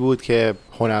ایونتی بود که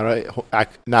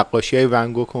نقاشی‌های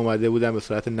ون گوگ اومده بودن به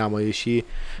صورت نمایشی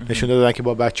نشون دادن که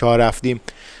با بچه‌ها رفتیم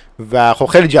و خب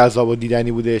خیلی جذاب و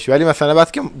دیدنی بودش. ولی مثلا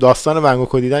بعد که داستان ون گوگ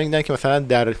رو دیدن که مثلا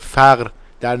در فقر،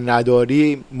 در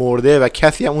نداری مرده و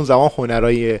کسی هم اون زمان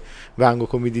هنرای ون گوگ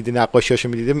رو میدیده، نقاشیاشو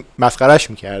میدیده، مسخرهش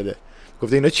میکرده،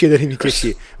 گفته اینا چیه داری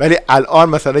میکشی. ولی الان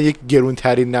مثلا یک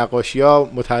گرونترین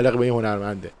نقاشی‌ها متعلق به این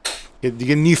هنرمنده که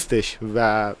دیگه نیستش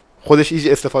و خودش هیچ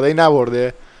استفاده‌ای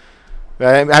نبرده. و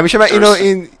همیشه من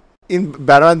این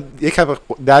برای من یک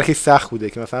درکی سخت بوده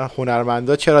که مثلا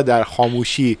هنرمندا چرا در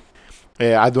خاموشی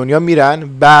از دنیا میرن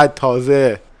بعد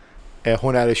تازه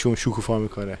هنرشون شکوفا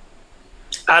میکنه.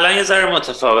 الان یه ذره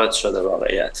متفاوت شده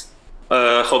واقعیت.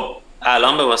 خب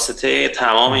الان به واسطه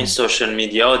تمام این سوشال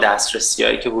میدیا و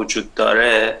دسترسی‌هایی که وجود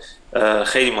داره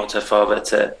خیلی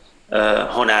متفاوته.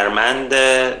 هنرمند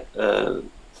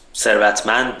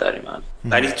ثروتمند داریم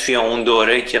ولی توی اون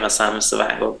دوره که مثلا مثل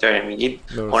ون گوگ داره میگید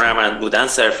هنرمند بودن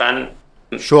صرفاً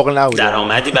شغل نبوده،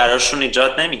 درآمدی براشون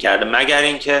ایجاد نمی‌کرده، مگر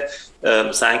اینکه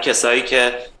مثلا کسایی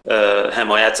که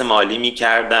حمایت مالی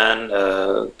می‌کردن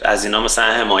از اینا مثلا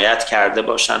حمایت کرده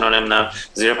باشن و نمیدونم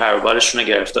زیر پر و بالشون رو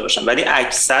گرفته باشن. ولی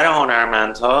اکثر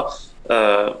هنرمندها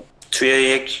توی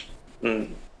یک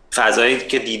فضایی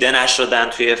که دیده نشدن،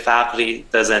 توی فقری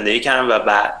زندگی کردن و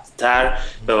بعدتر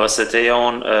به واسطه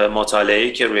اون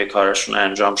مطالعه‌ای که روی کارشون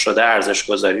انجام شده ارزش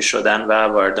گذاری شدن و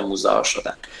وارد موزه ها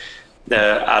شدن.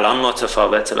 الان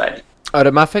متفاوته. ولی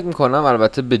آره من فکر میکنم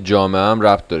البته به جامعه هم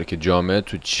ربط داره که جامعه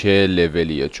تو چه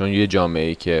لولیه. چون یه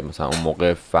جامعه‌ای که مثلا اون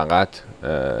موقع فقط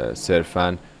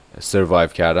صرفاً سروایو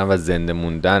کردن و زنده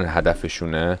موندن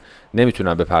هدفشونه،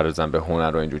 نمیتونن بپردازن به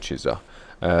هنر و اینجور چیزا.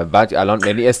 بعد الان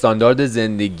یعنی استاندارد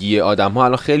زندگی آدم‌ها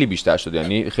الان خیلی بیشتر شده،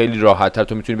 یعنی خیلی راحت‌تر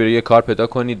تو میتونی بری یه کار پیدا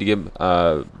کنی دیگه،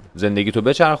 زندگی تو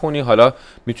بچرخونی. حالا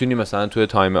میتونی مثلا توی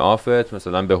تایم آفت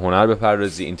مثلا به هنر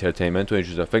بپردازی، اینترتینمنت و این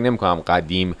چیزا. فکر نمی‌کنم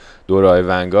قدیم دورای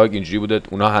ون گوگ اینجوری بوده،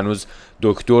 اونا هنوز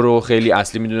دکتر رو خیلی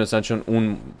اصلی میدونستن چون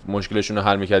اون مشکلشون رو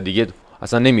حل می‌کرد، دیگه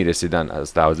اصلا نمی‌رسیدن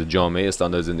از لحاظ جامعه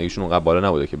استاندارد زندگیشون اونقدر بالا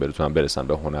نبوده که بتونن برسن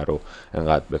به هنر و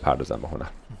انقدر بپردازن به هنر.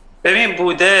 ببین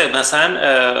بوده مثلا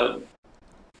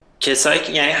کسایی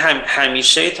که یعنی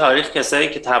همیشه تاریخ کسایی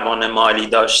که توان مالی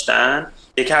داشتن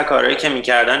یکی از کارهایی که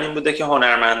میکردن این بوده که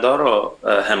هنرمندا رو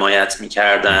حمایت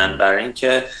میکردن برای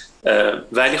اینکه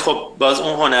ولی خب باز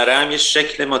اون هنره هم یه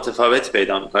شکل متفاوتی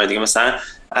پیدا میکنه دیگه. مثلا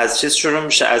از چیز شروع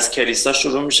میشه، از کلیسا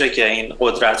شروع میشه که این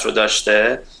قدرت رو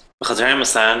داشته، به خاطر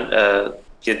مثلا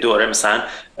یه دوره مثلا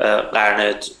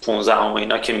قرن 15 و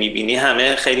اینا که میبینی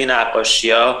همه خیلی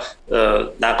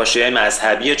نقاشی‌های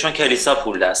مذهبیه چون کلیسا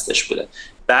پول دستش بوده.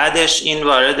 بعدش این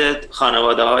وارد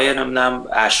خانواده‌های نمیدونم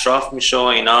اشراف میشه و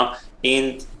اینا،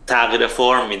 این تغییر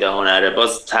فرم میده هنره،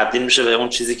 باز تبدیل میشه به اون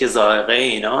چیزی که ذائقه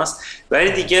ایناست.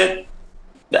 ولی دیگه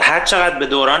هر چقدر به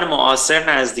دوران معاصر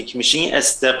نزدیک میشه، این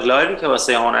استقلالی که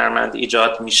واسه هنرمند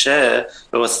ایجاد میشه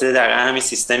به واسطه در همین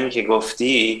سیستمی که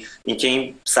گفتی، اینکه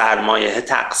این سرمایه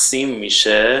تقسیم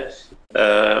میشه،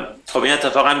 خب این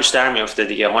اتفاق هم بیشتر میفته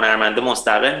دیگه. هنرمنده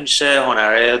مستقل میشه،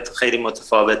 هنره خیلی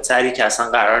متفاوت تری که اصلا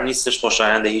قرار نیستش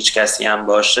خوشایند هیچ کسی هم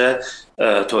باشه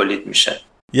تولید میشه.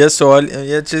 یه سوال،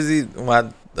 یه چیزی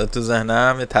اومد تو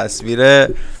ذهنم، یه تصویر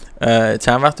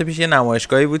چند وقت پیش یه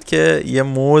نمایشگاهی بود که یه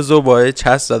موز رو با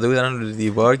چسب زده بودن رو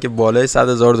دیوار که بالای $100,000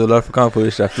 فکر کنم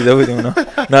پولش رفت. دیده بودیم اونا؟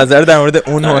 نظر در مورد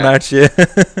اون هنر چیه؟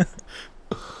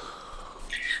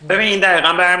 ببین این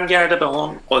دقیقا برمیگرده به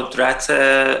اون قدرت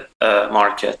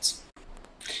مارکت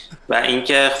و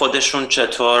اینکه خودشون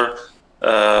چطور،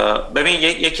 ببین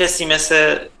یه کسی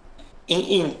مثل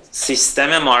این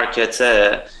سیستم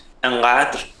مارکته،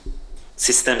 انقدر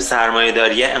سیستم سرمایه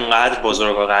داریه انقدر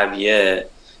بزرگ و قویه،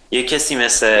 یه کسی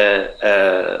مثل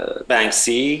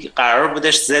بنکسی قرار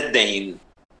بودش ضد این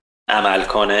عمل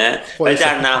کنه ولی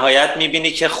در نهایت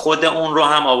میبینی که خود اون رو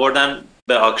هم آوردن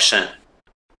به آکشن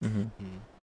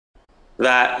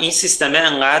و این سیستم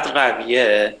انقدر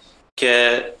قویه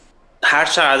که هر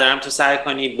چقدر هم تو سعی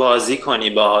کنی بازی کنی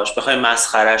باهاش، بخوای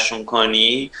مسخرهشون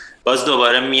کنی، باز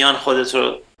دوباره میان خودت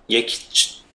رو یک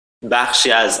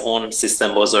بخشی از اون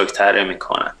سیستم بزرگتره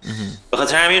میکنن. به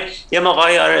خاطر همین یه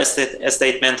موقعی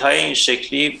استیتمنت های این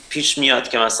شکلی پیش میاد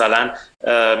که مثلا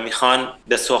میخوان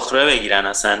به سخره بگیرن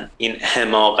اصلا این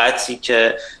حماقتی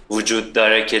که وجود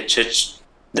داره که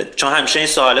چون همیشه این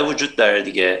سواله وجود داره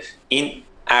دیگه، این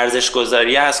ارزش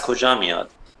گذاری از کجا میاد،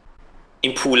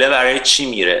 این پوله برای چی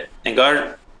میره؟ انگار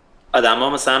آدم ها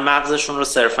مثلا مغزشون رو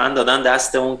صرفا دادن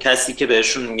دست اون کسی که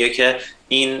بهشون میگه که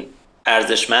این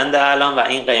ارزشمنده الان و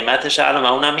این قیمتش الان و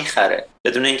اونم میخره،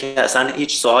 بدون اینکه اصلا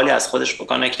هیچ سوالی از خودش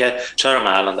بکنه که چرا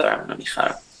من الان دارم اینو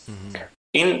میخرم.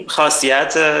 این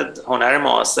خاصیت هنر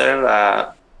معاصر و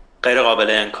غیر قابل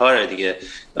انکاره دیگه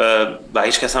و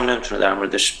هیچ کس هم نمیتونه در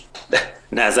موردش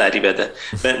نظری بده.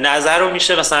 نظر رو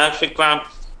میشه مثلا فکر کنم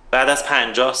بعد از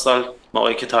 50 سال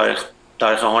موقعی که تاریخ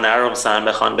هنر رو مثلا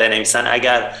بخوان بنویسن،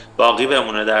 اگر باقی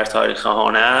بمونه در تاریخ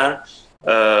هنر،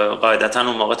 قاعدتا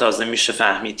اون موقع تازه میشه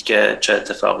فهمید که چه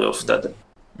اتفاقی افتاده.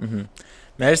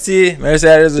 مرسی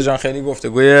علیرضا جان، خیلی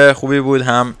گفتگوی خوبی بود.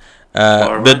 هم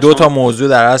به دو تا موضوع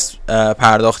در اصل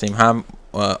پرداختیم، هم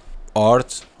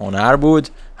آرت هنر بود،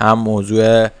 هم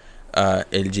موضوع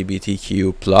LGBTQ+.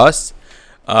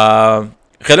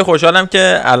 خیلی خوشحالم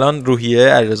که الان روحیه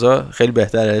علیرضا خیلی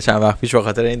بهتره. چند وقت پیش به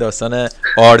خاطر این داستان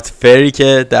آرت فری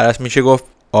که درش میشه گفت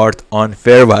آرت آن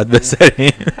فر باید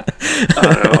بسریم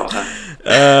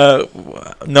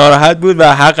ناراحت بود و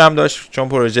حق هم داشت، چون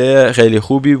پروژه خیلی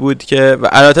خوبی بود که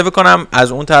البته فکر کنم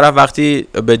از اون طرف وقتی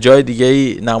به جای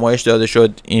دیگه نمایش داده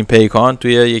شد، این پیکان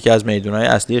توی یکی از میدونهای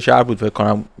اصلی شهر بود فکر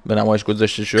کنم به نمایش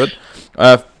گذاشته شد،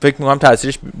 فکر میکنم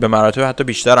تاثیرش به مراتب حتی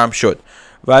بیشتر هم شد.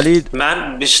 ولی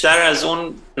من بیشتر از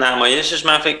اون نمایشش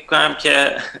من فکر کنم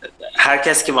که هر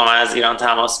کسی که با من از ایران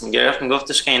تماس میگرفت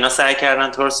میگفتش که اینا سعی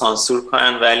کردن تو رو سانسور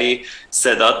کنن ولی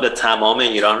صدات به تمام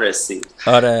ایران رسید.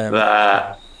 آره. و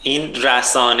این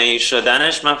رسانه‌ای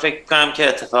شدنش من فکر کنم که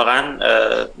اتفاقا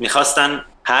میخواستن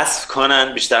حذف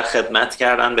کنن، بیشتر خدمت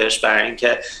کردن بهش برای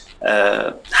اینکه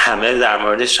همه در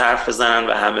موردش حرف بزنن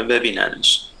و همه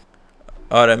ببیننش.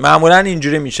 آره معمولا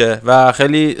اینجوری میشه و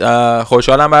خیلی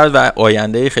خوشحالم برات و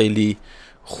آینده خیلی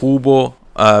خوب و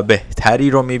بهتری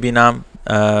رو میبینم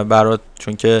برات،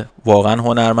 چون که واقعا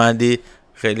هنرمندی.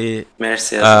 خیلی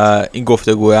مرسی. این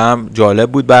گفتگو هم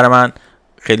جالب بود برای من،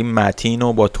 خیلی متین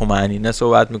و با طمأنینه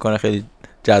صحبت میکنه، خیلی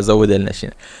جذاب و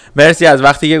دلنشینه. مرسی از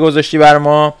وقتی که گذاشتی بر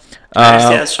ما.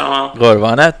 مرسی از شما.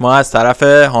 قربانت. ما از طرف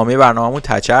حامی برنامه‌مون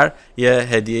تچر یه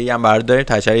هدیه‌ای هم برات داریم.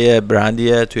 تچر یه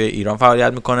برندیه توی ایران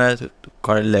فعالیت میکنه،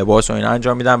 کار لباس و اینا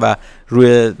انجام میدن و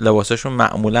روی لباساشون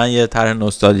معمولا یه طرح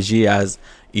نوستالژی از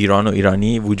ایران و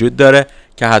ایرانی وجود داره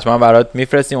که حتما برات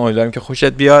میفرستیم. امیدواریم که خوشت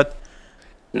بیاد.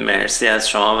 مرسی از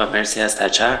شما و مرسی از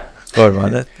تچر.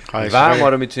 قربانت. و ما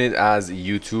رو میتونید از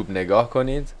یوتیوب نگاه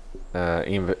کنید،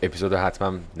 این اپیزودو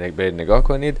حتما برید نگاه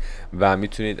کنید و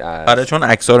میتونید از آره چون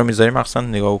عکس‌ها رو میذاریم مخصوصا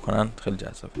نگاه کنن، خیلی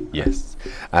جذابه.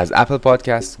 از اپل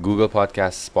پادکست، گوگل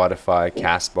پادکست، اسپاتیفای،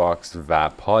 کست باکس و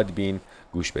پادبین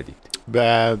گوش بدید.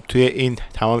 توی این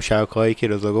تمام شبکه‌هایی که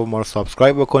رضا گفت ما رو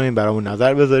سابسکرایب بکنین، برامون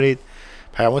نظر بذارید،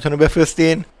 پیامتون رو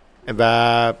بفرستین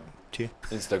و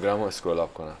اینستاگرام رو اسکرول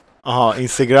اپ کنم.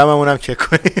 اینستاگراممون هم چک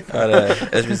کنید. آره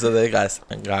اپیزودهای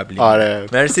قبلی. آره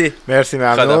مرسی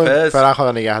ممنون. خداحافظ. فعلا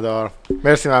خدا نگهدار.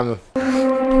 مرسی ممنون.